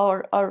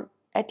 or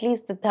at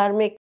least the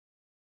dharmic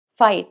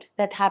fight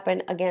that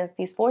happened against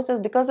these forces,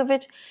 because of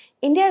which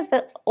India is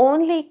the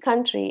only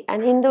country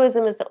and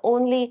Hinduism is the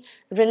only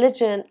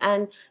religion,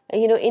 and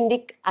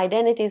Indic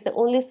identity is the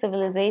only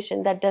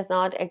civilization that does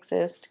not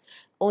exist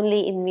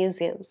only in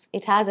museums.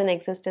 It has an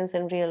existence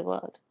in real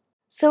world.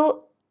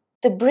 So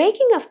the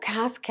breaking of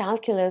caste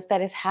calculus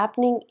that is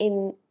happening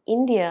in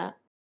India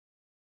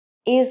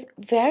is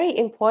very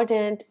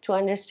important to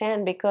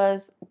understand,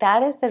 because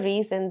that is the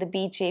reason the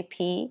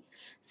BJP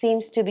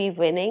seems to be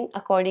winning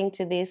according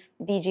to this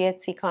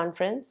DGHC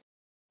conference.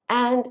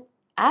 And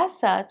as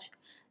such,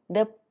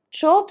 the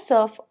tropes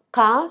of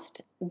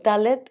caste,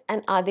 Dalit,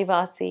 and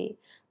Adivasi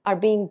are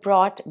being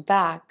brought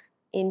back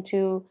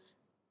into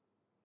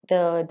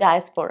the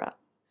diaspora.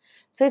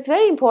 So it's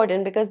very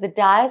important because the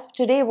diaspora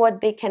today,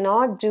 what they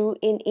cannot do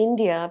in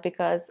India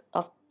because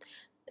of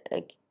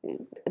uh,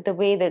 the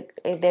way that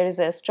there is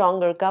a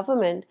stronger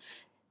government,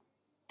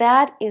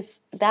 that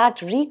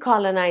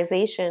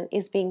recolonization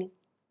is being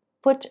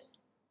put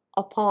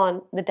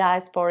upon the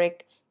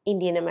diasporic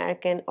Indian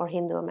American or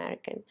Hindu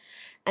American.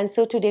 And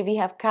so today we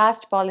have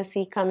caste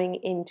policy coming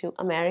into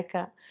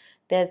America.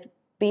 There's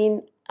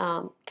been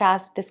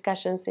caste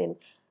discussions in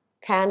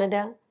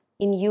Canada,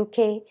 in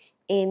UK,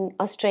 in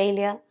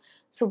Australia.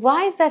 So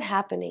why is that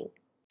happening?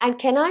 And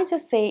can I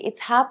just say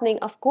it's happening,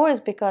 of course,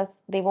 because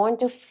they want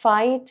to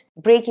fight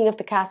breaking of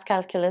the caste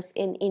calculus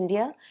in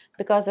India,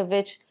 because of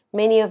which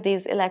many of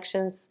these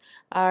elections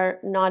are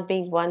not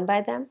being won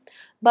by them.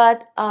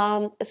 But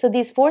so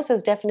these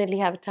forces definitely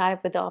have a tie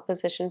up with the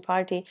opposition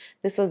party.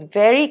 This was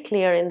very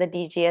clear in the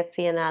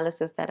DGHC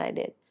analysis that I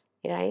did,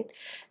 right?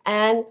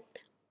 And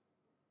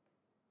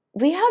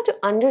we have to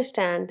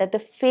understand that the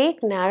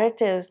fake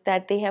narratives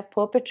that they have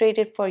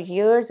perpetrated for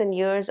years and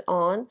years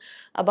on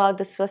about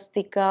the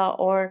swastika,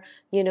 or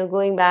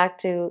going back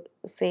to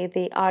say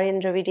the Aryan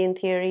Dravidian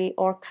theory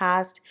or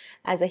caste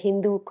as a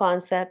Hindu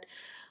concept,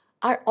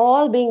 are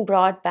all being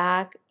brought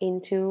back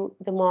into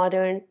the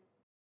modern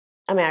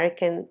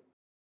American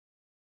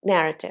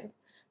narrative,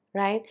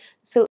 right?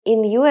 So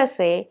in the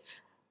USA,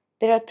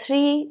 there are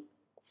three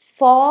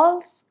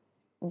false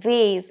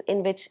ways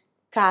in which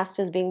caste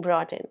is being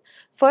brought in.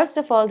 First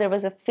of all, there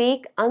was a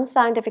fake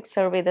unscientific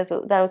survey that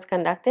was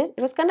conducted.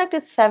 It was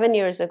conducted 7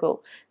 years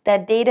ago.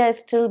 That data is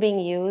still being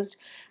used,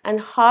 and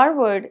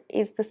Harvard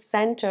is the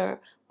center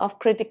of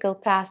critical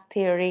caste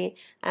theory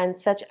and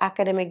such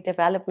academic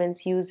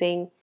developments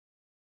using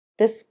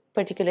this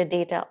particular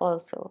data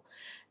also.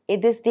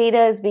 This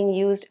data is being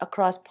used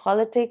across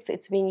politics,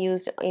 it's being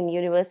used in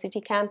university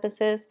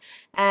campuses,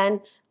 and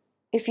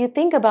if you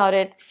think about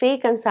it,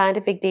 fake and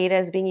scientific data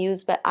is being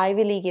used by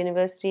Ivy League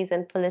universities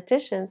and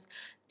politicians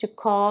to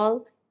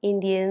call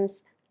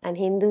Indians and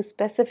Hindus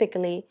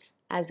specifically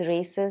as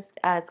racist,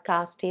 as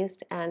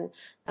casteist, and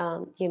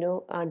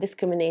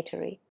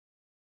discriminatory.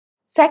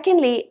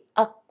 Secondly,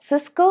 a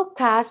Cisco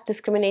caste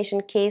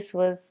discrimination case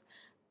was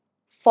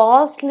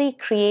falsely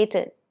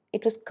created.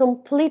 It was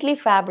completely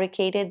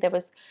fabricated. There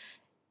was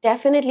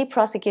definitely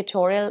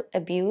prosecutorial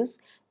abuse.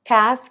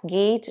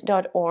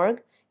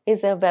 Castgate.org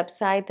is a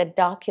website that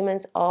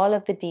documents all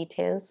of the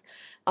details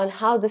on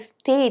how the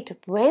state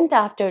went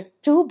after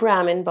two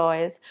Brahmin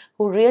boys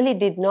who really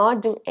did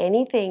not do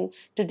anything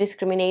to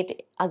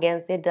discriminate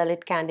against their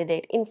Dalit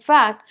candidate. In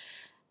fact,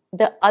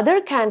 the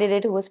other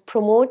candidate who was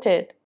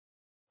promoted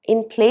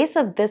in place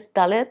of this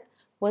Dalit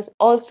was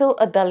also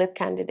a Dalit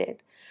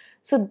candidate.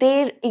 So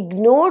they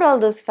ignored all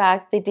those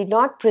facts. They did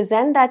not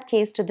present that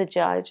case to the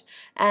judge.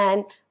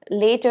 And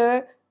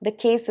later, the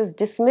case is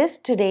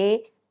dismissed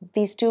today.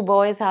 These two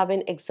boys have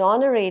been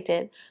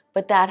exonerated,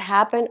 but that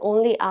happened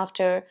only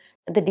after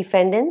the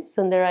defendants,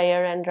 Sundar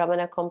Iyer and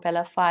Ramana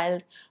Kompella,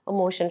 filed a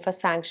motion for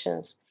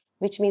sanctions,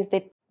 which means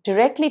they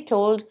directly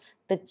told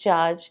the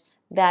judge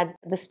that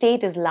the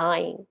state is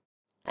lying,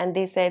 and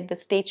they said the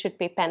state should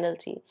pay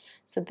penalty.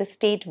 So the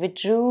state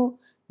withdrew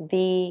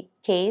the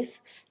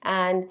case,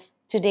 and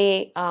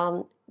today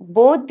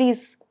both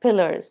these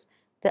pillars,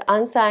 the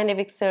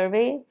unscientific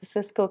survey, the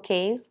Cisco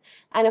case,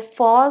 and a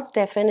false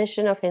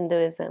definition of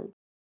Hinduism,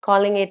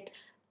 calling it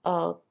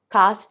a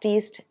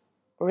casteist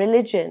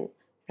religion,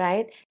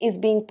 right, is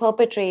being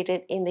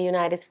perpetrated in the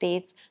United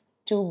States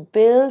to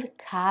build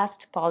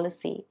caste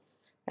policy,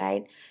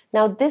 right?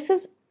 Now, this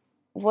is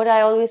what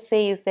I always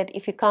say is that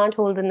if you can't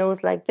hold the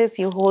nose like this,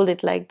 you hold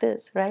it like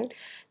this, right?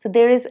 So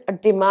there is a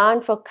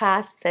demand for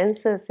caste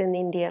census in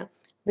India,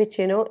 which,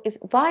 is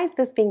why is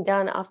this being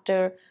done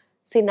after,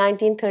 say,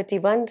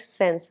 1931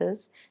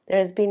 census? There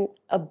has been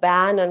a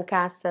ban on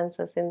caste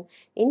census in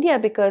India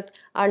because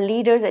our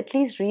leaders at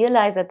least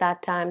realized at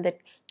that time that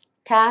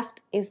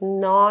caste is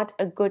not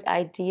a good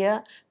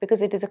idea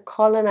because it is a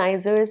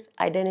colonizer's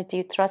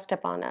identity thrust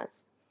upon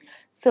us.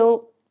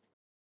 So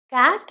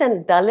caste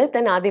and Dalit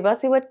and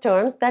Adivasi were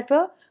terms that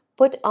were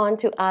put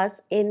onto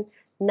us in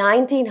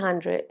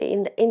 1900,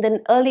 in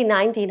the early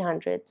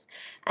 1900s.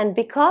 And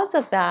because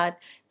of that,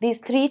 these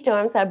three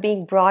terms are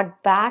being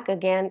brought back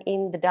again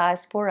in the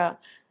diaspora,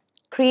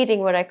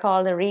 creating what I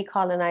call the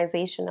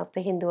recolonization of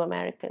the Hindu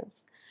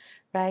Americans,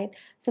 right?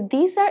 So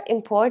these are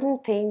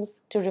important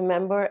things to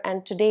remember.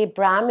 And today,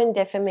 Brahmin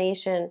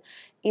defamation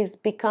is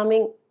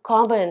becoming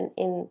common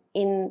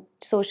in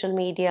social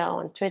media,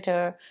 on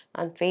Twitter,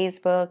 on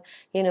Facebook.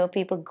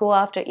 People go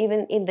after,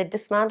 even in the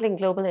Dismantling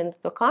Global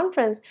Hinduism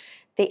conference,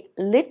 they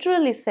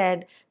literally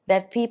said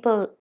that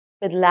people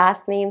with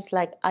last names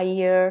like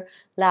Iyer,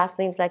 last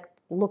names like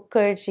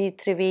Mukherjee,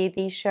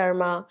 Trivedi,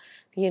 Sharma,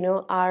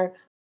 are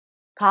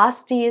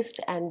casteist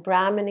and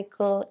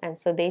Brahminical, and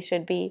so they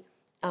should be,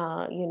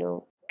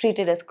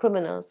 treated as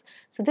criminals.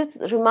 So this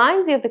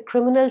reminds you of the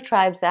Criminal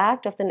Tribes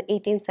Act of the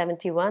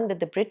 1871 that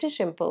the British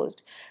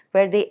imposed,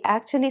 where they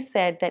actually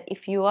said that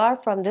if you are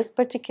from this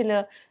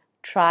particular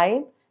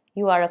tribe,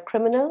 you are a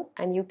criminal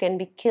and you can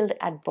be killed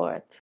at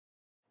birth.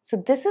 So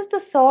this is the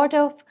sort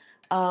of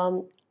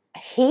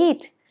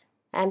hate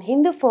and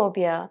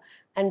Hinduphobia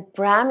and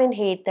Brahmin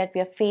hate that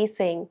we are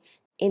facing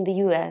in the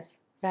US,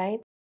 right?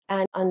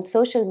 And on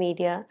social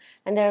media.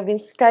 And there have been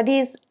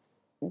studies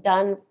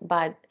done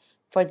by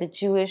for the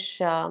Jewish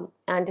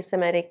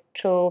anti-Semitic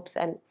tropes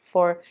and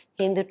for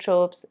Hindu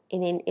tropes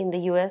in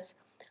the US,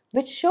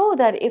 which show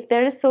that if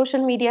there is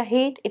social media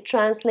hate, it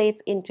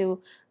translates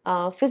into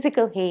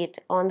physical hate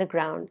on the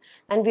ground.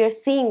 And we are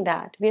seeing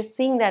that. We are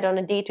seeing that on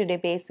a day-to-day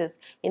basis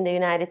in the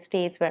United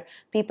States, where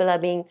people are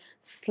being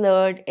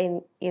slurred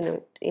in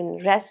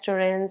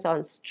restaurants,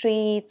 on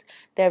streets.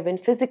 There have been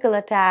physical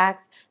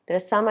attacks. There are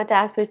some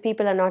attacks which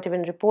people are not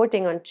even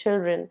reporting on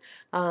children,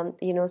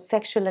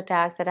 sexual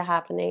attacks that are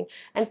happening,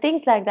 and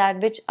things like that,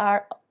 which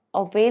are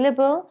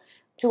available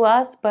to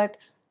us. But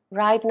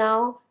right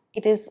now,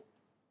 it is,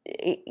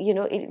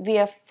 we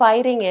are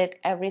fighting it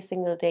every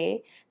single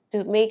day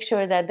to make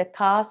sure that the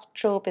caste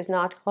trope is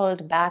not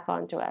hurled back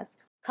onto us.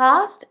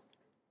 Caste,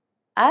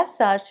 as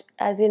such,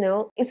 as you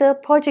know, is a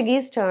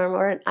Portuguese term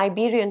or an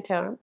Iberian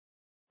term,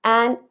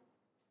 and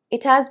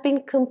it has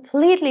been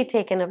completely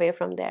taken away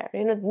from there.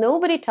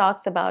 Nobody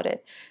talks about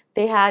it.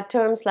 They had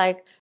terms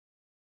like,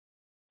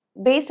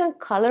 based on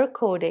color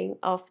coding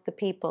of the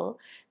people,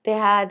 they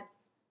had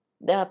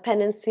the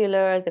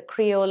peninsular, the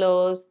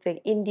criollos,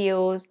 the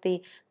indios,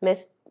 the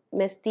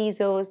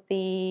mestizos,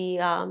 the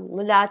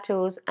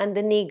mulattoes, and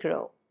the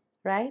negro,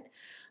 right?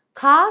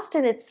 Caste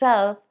in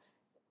itself,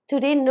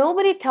 today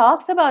nobody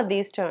talks about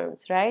these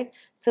terms, right?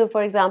 So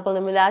for example,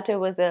 a mulatto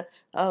was a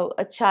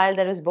child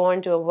that was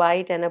born to a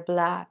white and a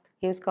black.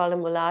 He was called a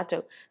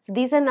mulatto. So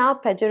these are now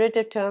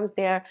pejorative terms.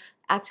 They are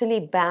actually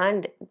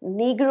banned.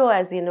 Negro,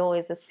 as you know,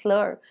 is a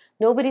slur.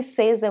 Nobody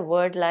says a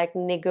word like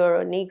nigger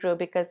or negro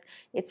because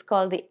it's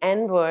called the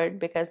N word,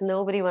 because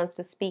nobody wants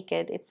to speak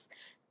it.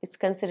 It's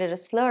considered a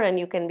slur, and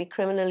you can be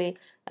criminally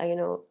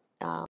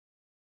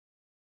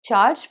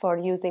charged for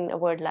using a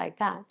word like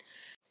that.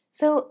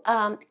 So,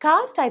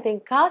 caste, I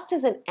think caste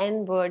is an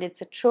N word.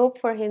 It's a trope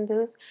for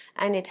Hindus,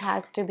 and it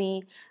has to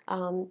be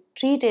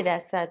treated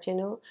as such.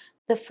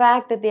 The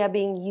fact that they are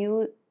being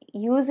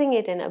using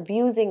it and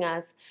abusing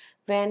us,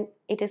 when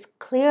it is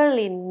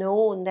clearly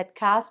known that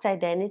caste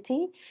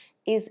identity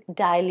is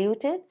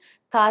diluted,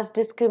 caste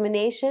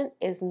discrimination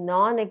is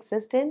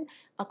non-existent,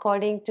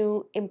 according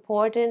to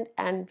important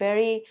and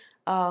very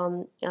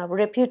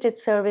reputed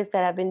surveys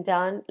that have been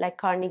done, like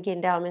Carnegie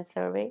Endowment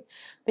Survey,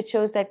 which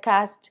shows that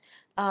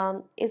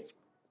is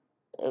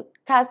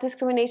caste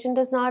discrimination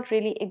does not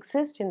really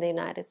exist in the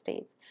United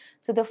States.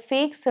 So the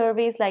fake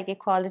surveys like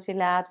Equality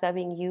Labs are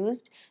being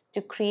used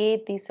to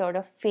create these sort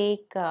of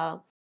fake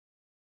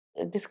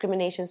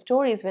discrimination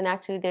stories, when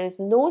actually there is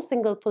no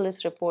single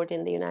police report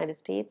in the United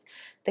States.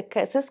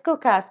 The Cisco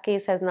caste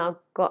case has now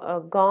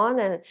gone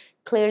and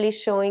clearly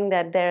showing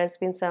that there has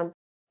been some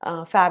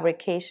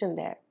fabrication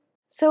there.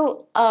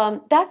 So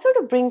that sort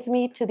of brings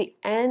me to the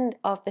end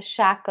of the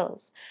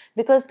shackles,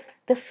 because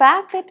the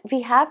fact that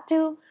we have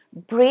to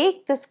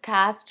break this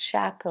caste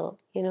shackle,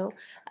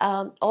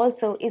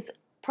 also is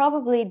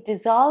probably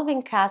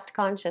dissolving caste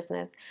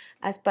consciousness,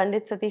 as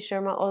Pandit Satish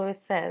Sharma always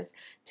says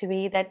to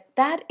me,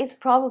 that is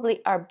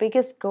probably our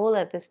biggest goal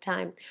at this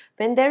time.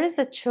 When there is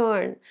a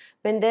churn,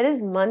 when there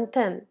is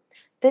manthan,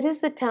 that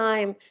is the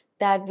time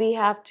that we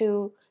have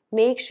to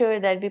make sure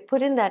that we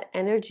put in that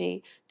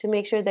energy to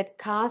make sure that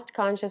caste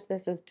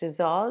consciousness is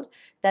dissolved,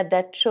 that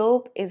that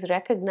trope is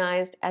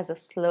recognized as a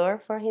slur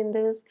for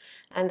Hindus,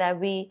 and that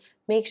we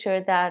make sure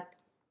that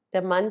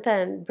the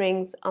manthan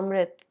brings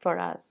amrit for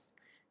us.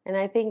 And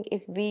I think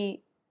if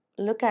we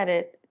look at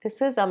it,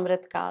 this is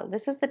Amrit Kal.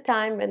 This is the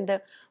time when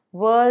the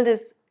world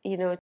is,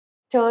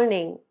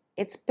 turning,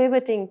 it's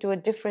pivoting to a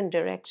different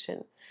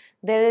direction.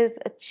 There is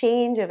a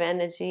change of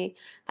energy.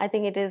 I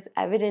think it is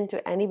evident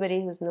to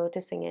anybody who's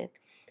noticing it.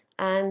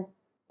 And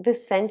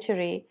this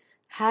century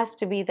has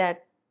to be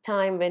that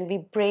time when we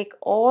break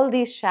all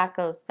these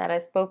shackles that I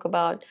spoke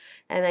about,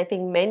 and I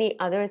think many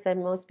others that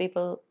most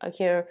people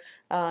here,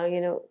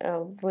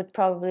 would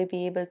probably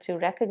be able to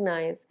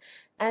recognize,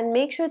 and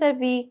make sure that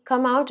we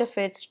come out of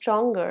it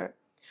stronger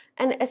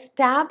and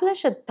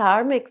establish a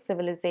dharmic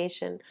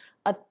civilization,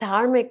 a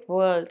dharmic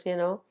world,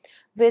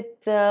 with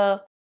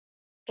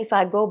if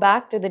I go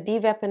back to the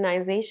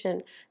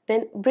de-weaponization,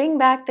 then bring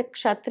back the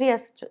Kshatriya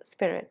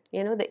spirit,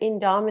 the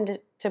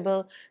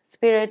indomitable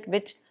spirit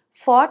which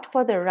fought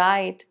for the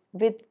right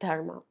with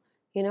dharma.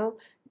 You know,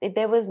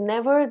 there was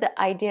never the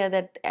idea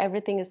that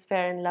everything is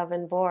fair in love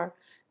and war.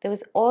 There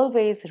was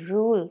always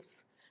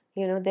rules.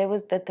 There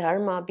was the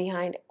dharma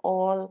behind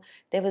all.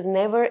 There was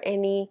never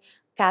any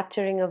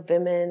capturing of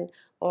women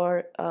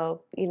or,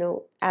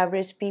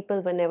 average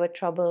people were never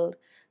troubled.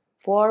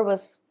 War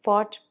was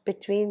fought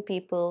between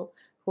people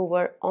who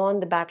were on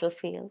the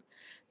battlefield.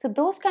 So,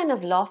 those kind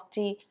of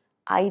lofty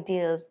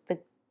ideas, the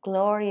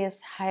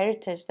glorious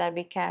heritage that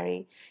we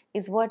carry,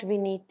 is what we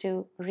need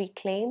to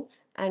reclaim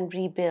and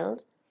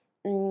rebuild.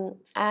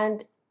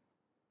 And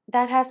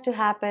that has to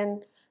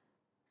happen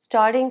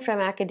starting from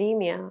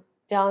academia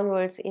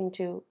downwards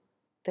into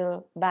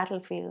the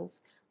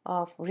battlefields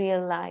of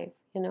real life,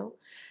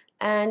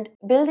 and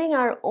building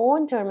our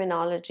own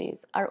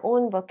terminologies, our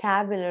own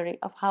vocabulary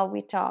of how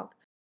we talk.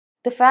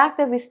 The fact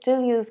that we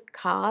still use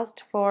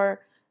caste for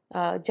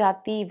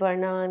jati,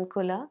 varna, and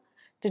kula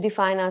to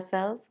define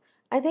ourselves,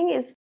 I think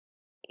is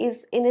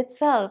in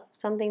itself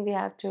something we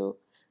have to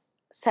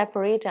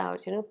separate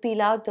out,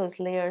 peel out those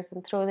layers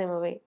and throw them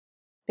away.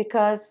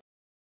 Because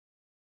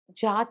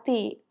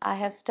jati, I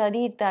have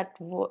studied that,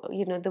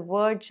 the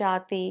word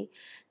jati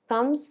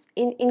comes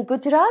in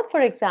Gujarat,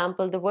 for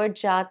example, the word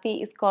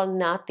jati is called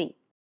nati.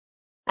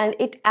 And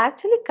it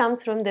actually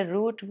comes from the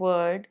root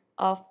word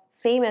of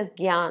same as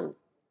gyan.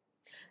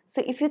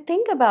 So if you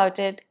think about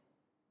it,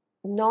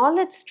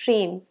 knowledge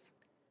streams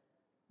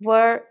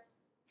were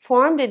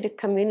formed into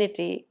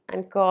community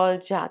and called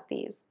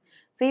jatis.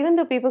 So even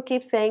though people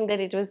keep saying that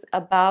it was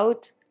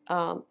about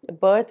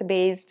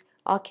birth-based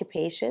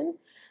occupation,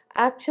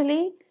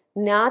 actually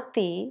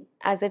Nati,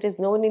 as it is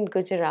known in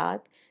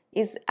Gujarat,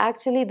 is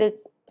actually the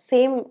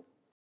same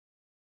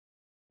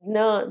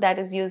na that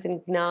is used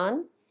in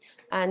Gnan,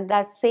 and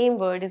that same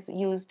word is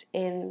used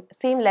in,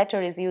 same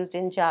letter is used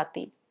in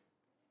Jati.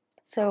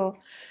 So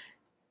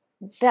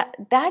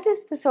that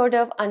is the sort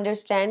of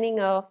understanding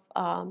of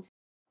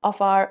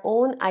our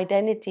own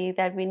identity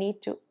that we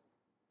need to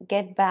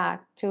get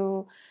back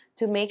to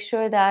make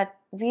sure that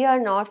we are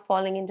not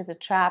falling into the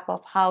trap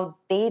of how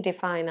they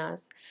define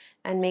us,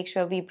 and make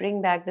sure we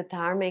bring back the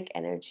dharmic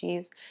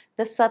energies,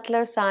 the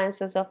subtler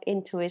sciences of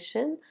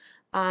intuition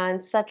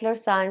and subtler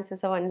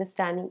sciences of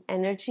understanding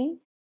energy.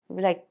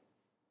 Like,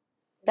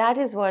 that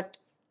is what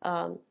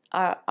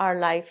our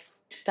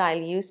lifestyle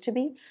used to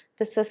be,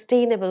 the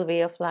sustainable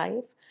way of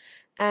life.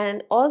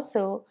 And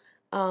also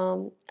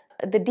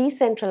the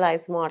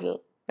decentralized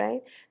model,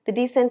 right? The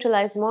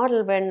decentralized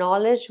model where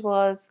knowledge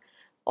was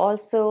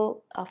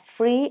also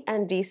free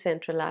and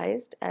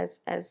decentralized,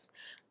 as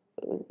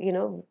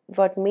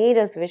what made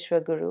us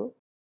Vishwaguru.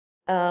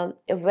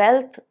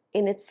 Wealth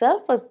in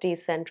itself was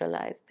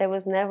decentralized. There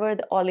was never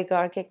the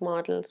oligarchic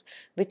models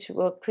which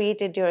were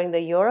created during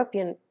the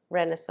European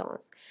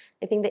Renaissance.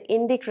 I think the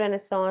Indic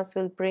Renaissance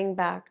will bring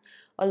back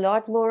a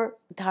lot more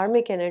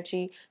dharmic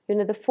energy.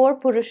 The four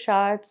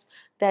Purusharths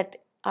that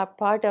are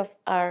part of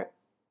our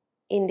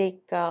Indic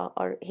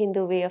or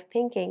Hindu way of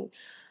thinking.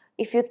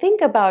 If you think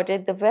about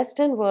it, the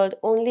Western world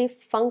only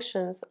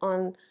functions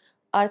on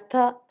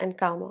artha and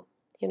kama.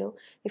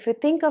 If you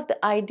think of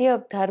the idea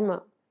of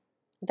dharma,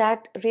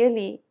 that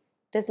really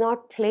does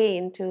not play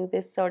into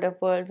this sort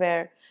of world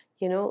where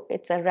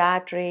it's a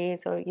rat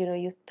race, or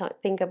you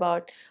think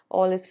about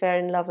all is fair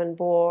in love and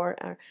war,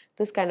 or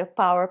those kind of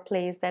power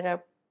plays that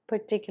are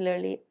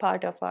particularly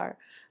part of our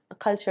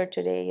culture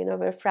today,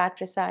 where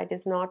fratricide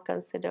is not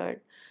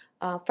considered,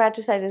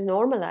 fratricide is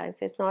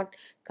normalized, it's not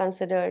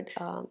considered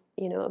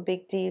a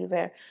big deal,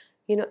 where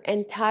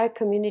entire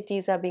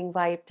communities are being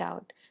wiped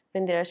out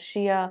when there are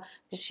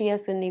Shia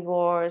Sunni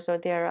wars, or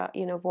there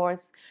are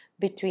wars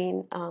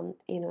between the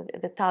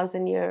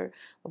 1,000-year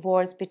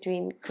wars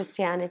between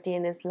Christianity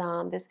and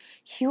Islam. This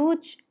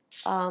huge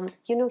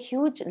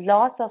huge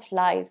loss of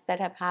lives that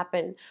have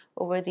happened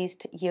over these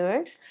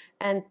years,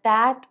 and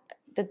that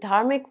the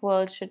dharmic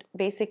world should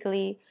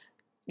basically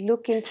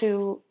look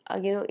into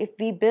if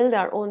we build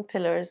our own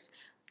pillars,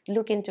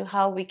 look into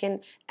how we can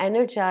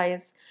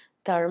energize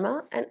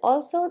dharma, and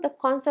also the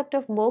concept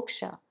of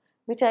moksha,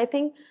 which I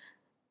think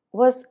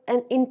was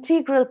an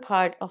integral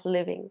part of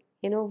living.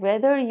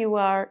 Whether you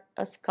are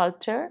a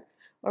sculptor,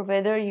 or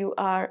whether you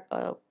are,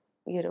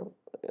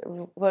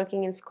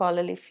 working in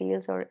scholarly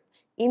fields, or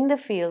in the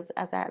fields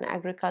as an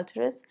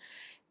agriculturist,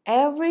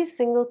 every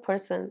single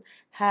person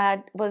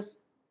was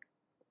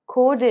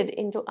coded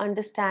into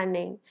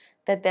understanding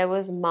that there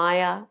was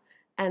Maya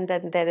and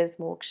that there is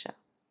moksha.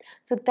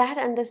 So that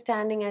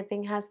understanding, I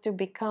think, has to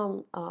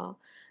become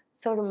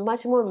sort of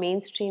much more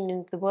mainstream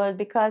into the world,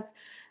 because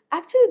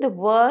actually the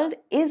world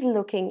is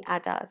looking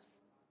at us.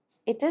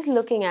 It is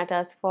looking at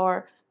us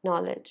for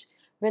knowledge.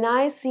 When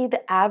I see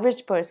the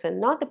average person,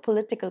 not the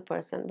political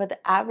person, but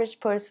the average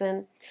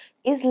person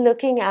is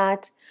looking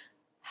at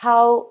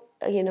how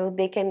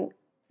they can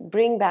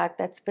bring back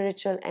that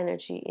spiritual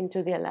energy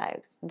into their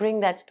lives, bring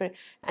that spirit,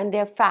 and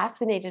they're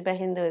fascinated by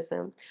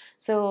Hinduism.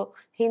 So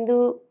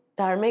Hindu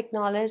dharmic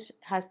knowledge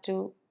has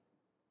to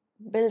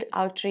build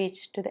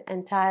outreach to the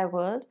entire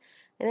world,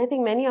 and I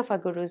think many of our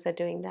gurus are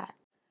doing that.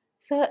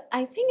 So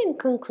I think in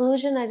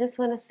conclusion, I just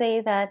want to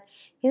say that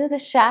the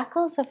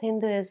shackles of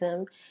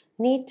Hinduism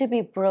need to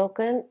be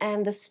broken,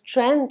 and the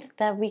strength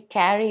that we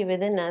carry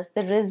within us,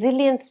 the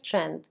resilient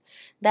strength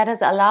that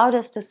has allowed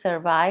us to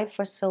survive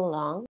for so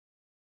long,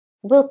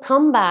 will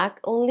come back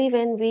only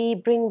when we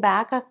bring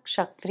back our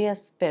Kshatriya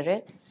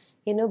spirit,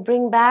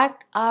 bring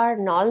back our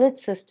knowledge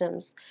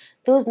systems,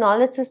 those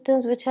knowledge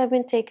systems which have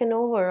been taken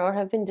over or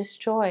have been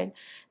destroyed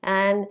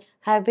and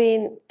have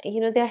been,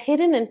 they're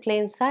hidden in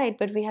plain sight,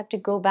 but we have to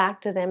go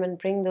back to them and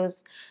bring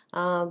those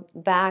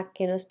back,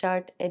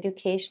 start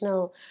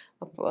educational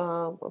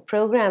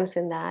programs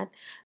in that.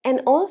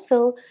 And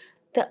also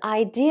the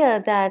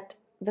idea that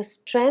the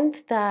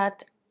strength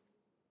that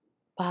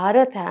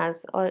Bharat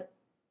has, or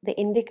the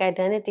Indic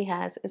identity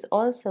has, is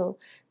also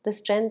the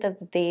strength of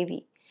the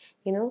Devi.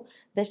 You know,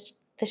 the,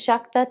 the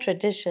Shakta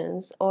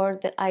traditions, or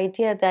the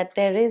idea that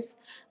there is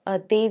a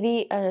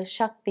Devi, a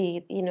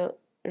Shakti,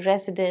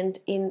 resident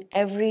in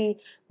every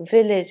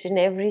village, in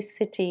every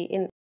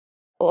city,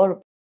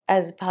 or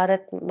as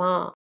Bharat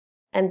Ma.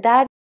 And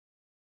that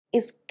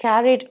is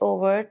carried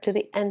over to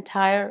the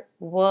entire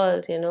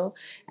world,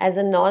 as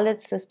a knowledge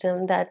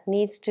system that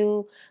needs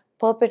to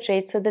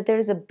perpetrate, so that there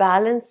is a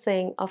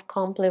balancing of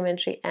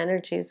complementary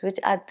energies, which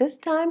at this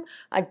time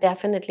are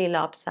definitely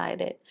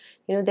lopsided.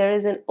 There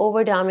is an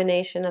over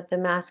domination of the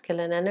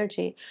masculine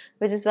energy,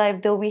 which is why,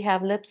 though we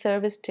have lip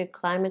service to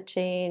climate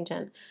change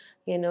and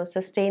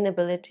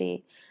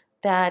sustainability,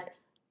 that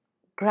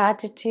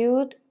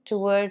gratitude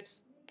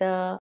towards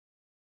the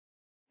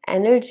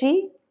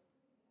energy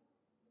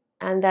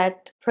and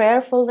that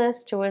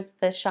prayerfulness towards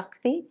the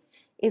Shakti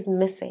is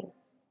missing.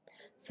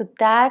 So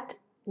that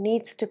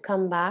needs to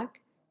come back,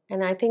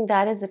 and I think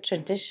that is a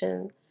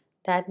tradition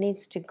that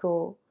needs to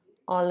go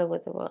all over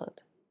the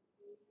world.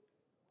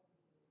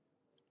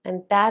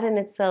 And that in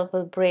itself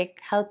will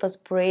help us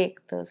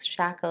break those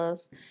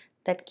shackles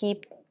that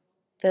keep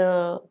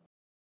the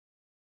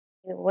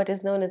what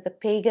is known as the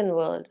pagan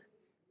world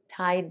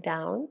tied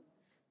down.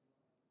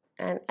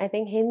 And I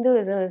think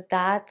Hinduism is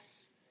that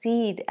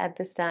seed at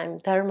this time,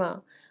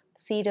 dharma,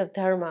 seed of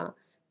dharma,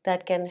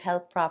 that can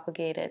help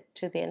propagate it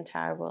to the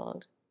entire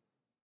world.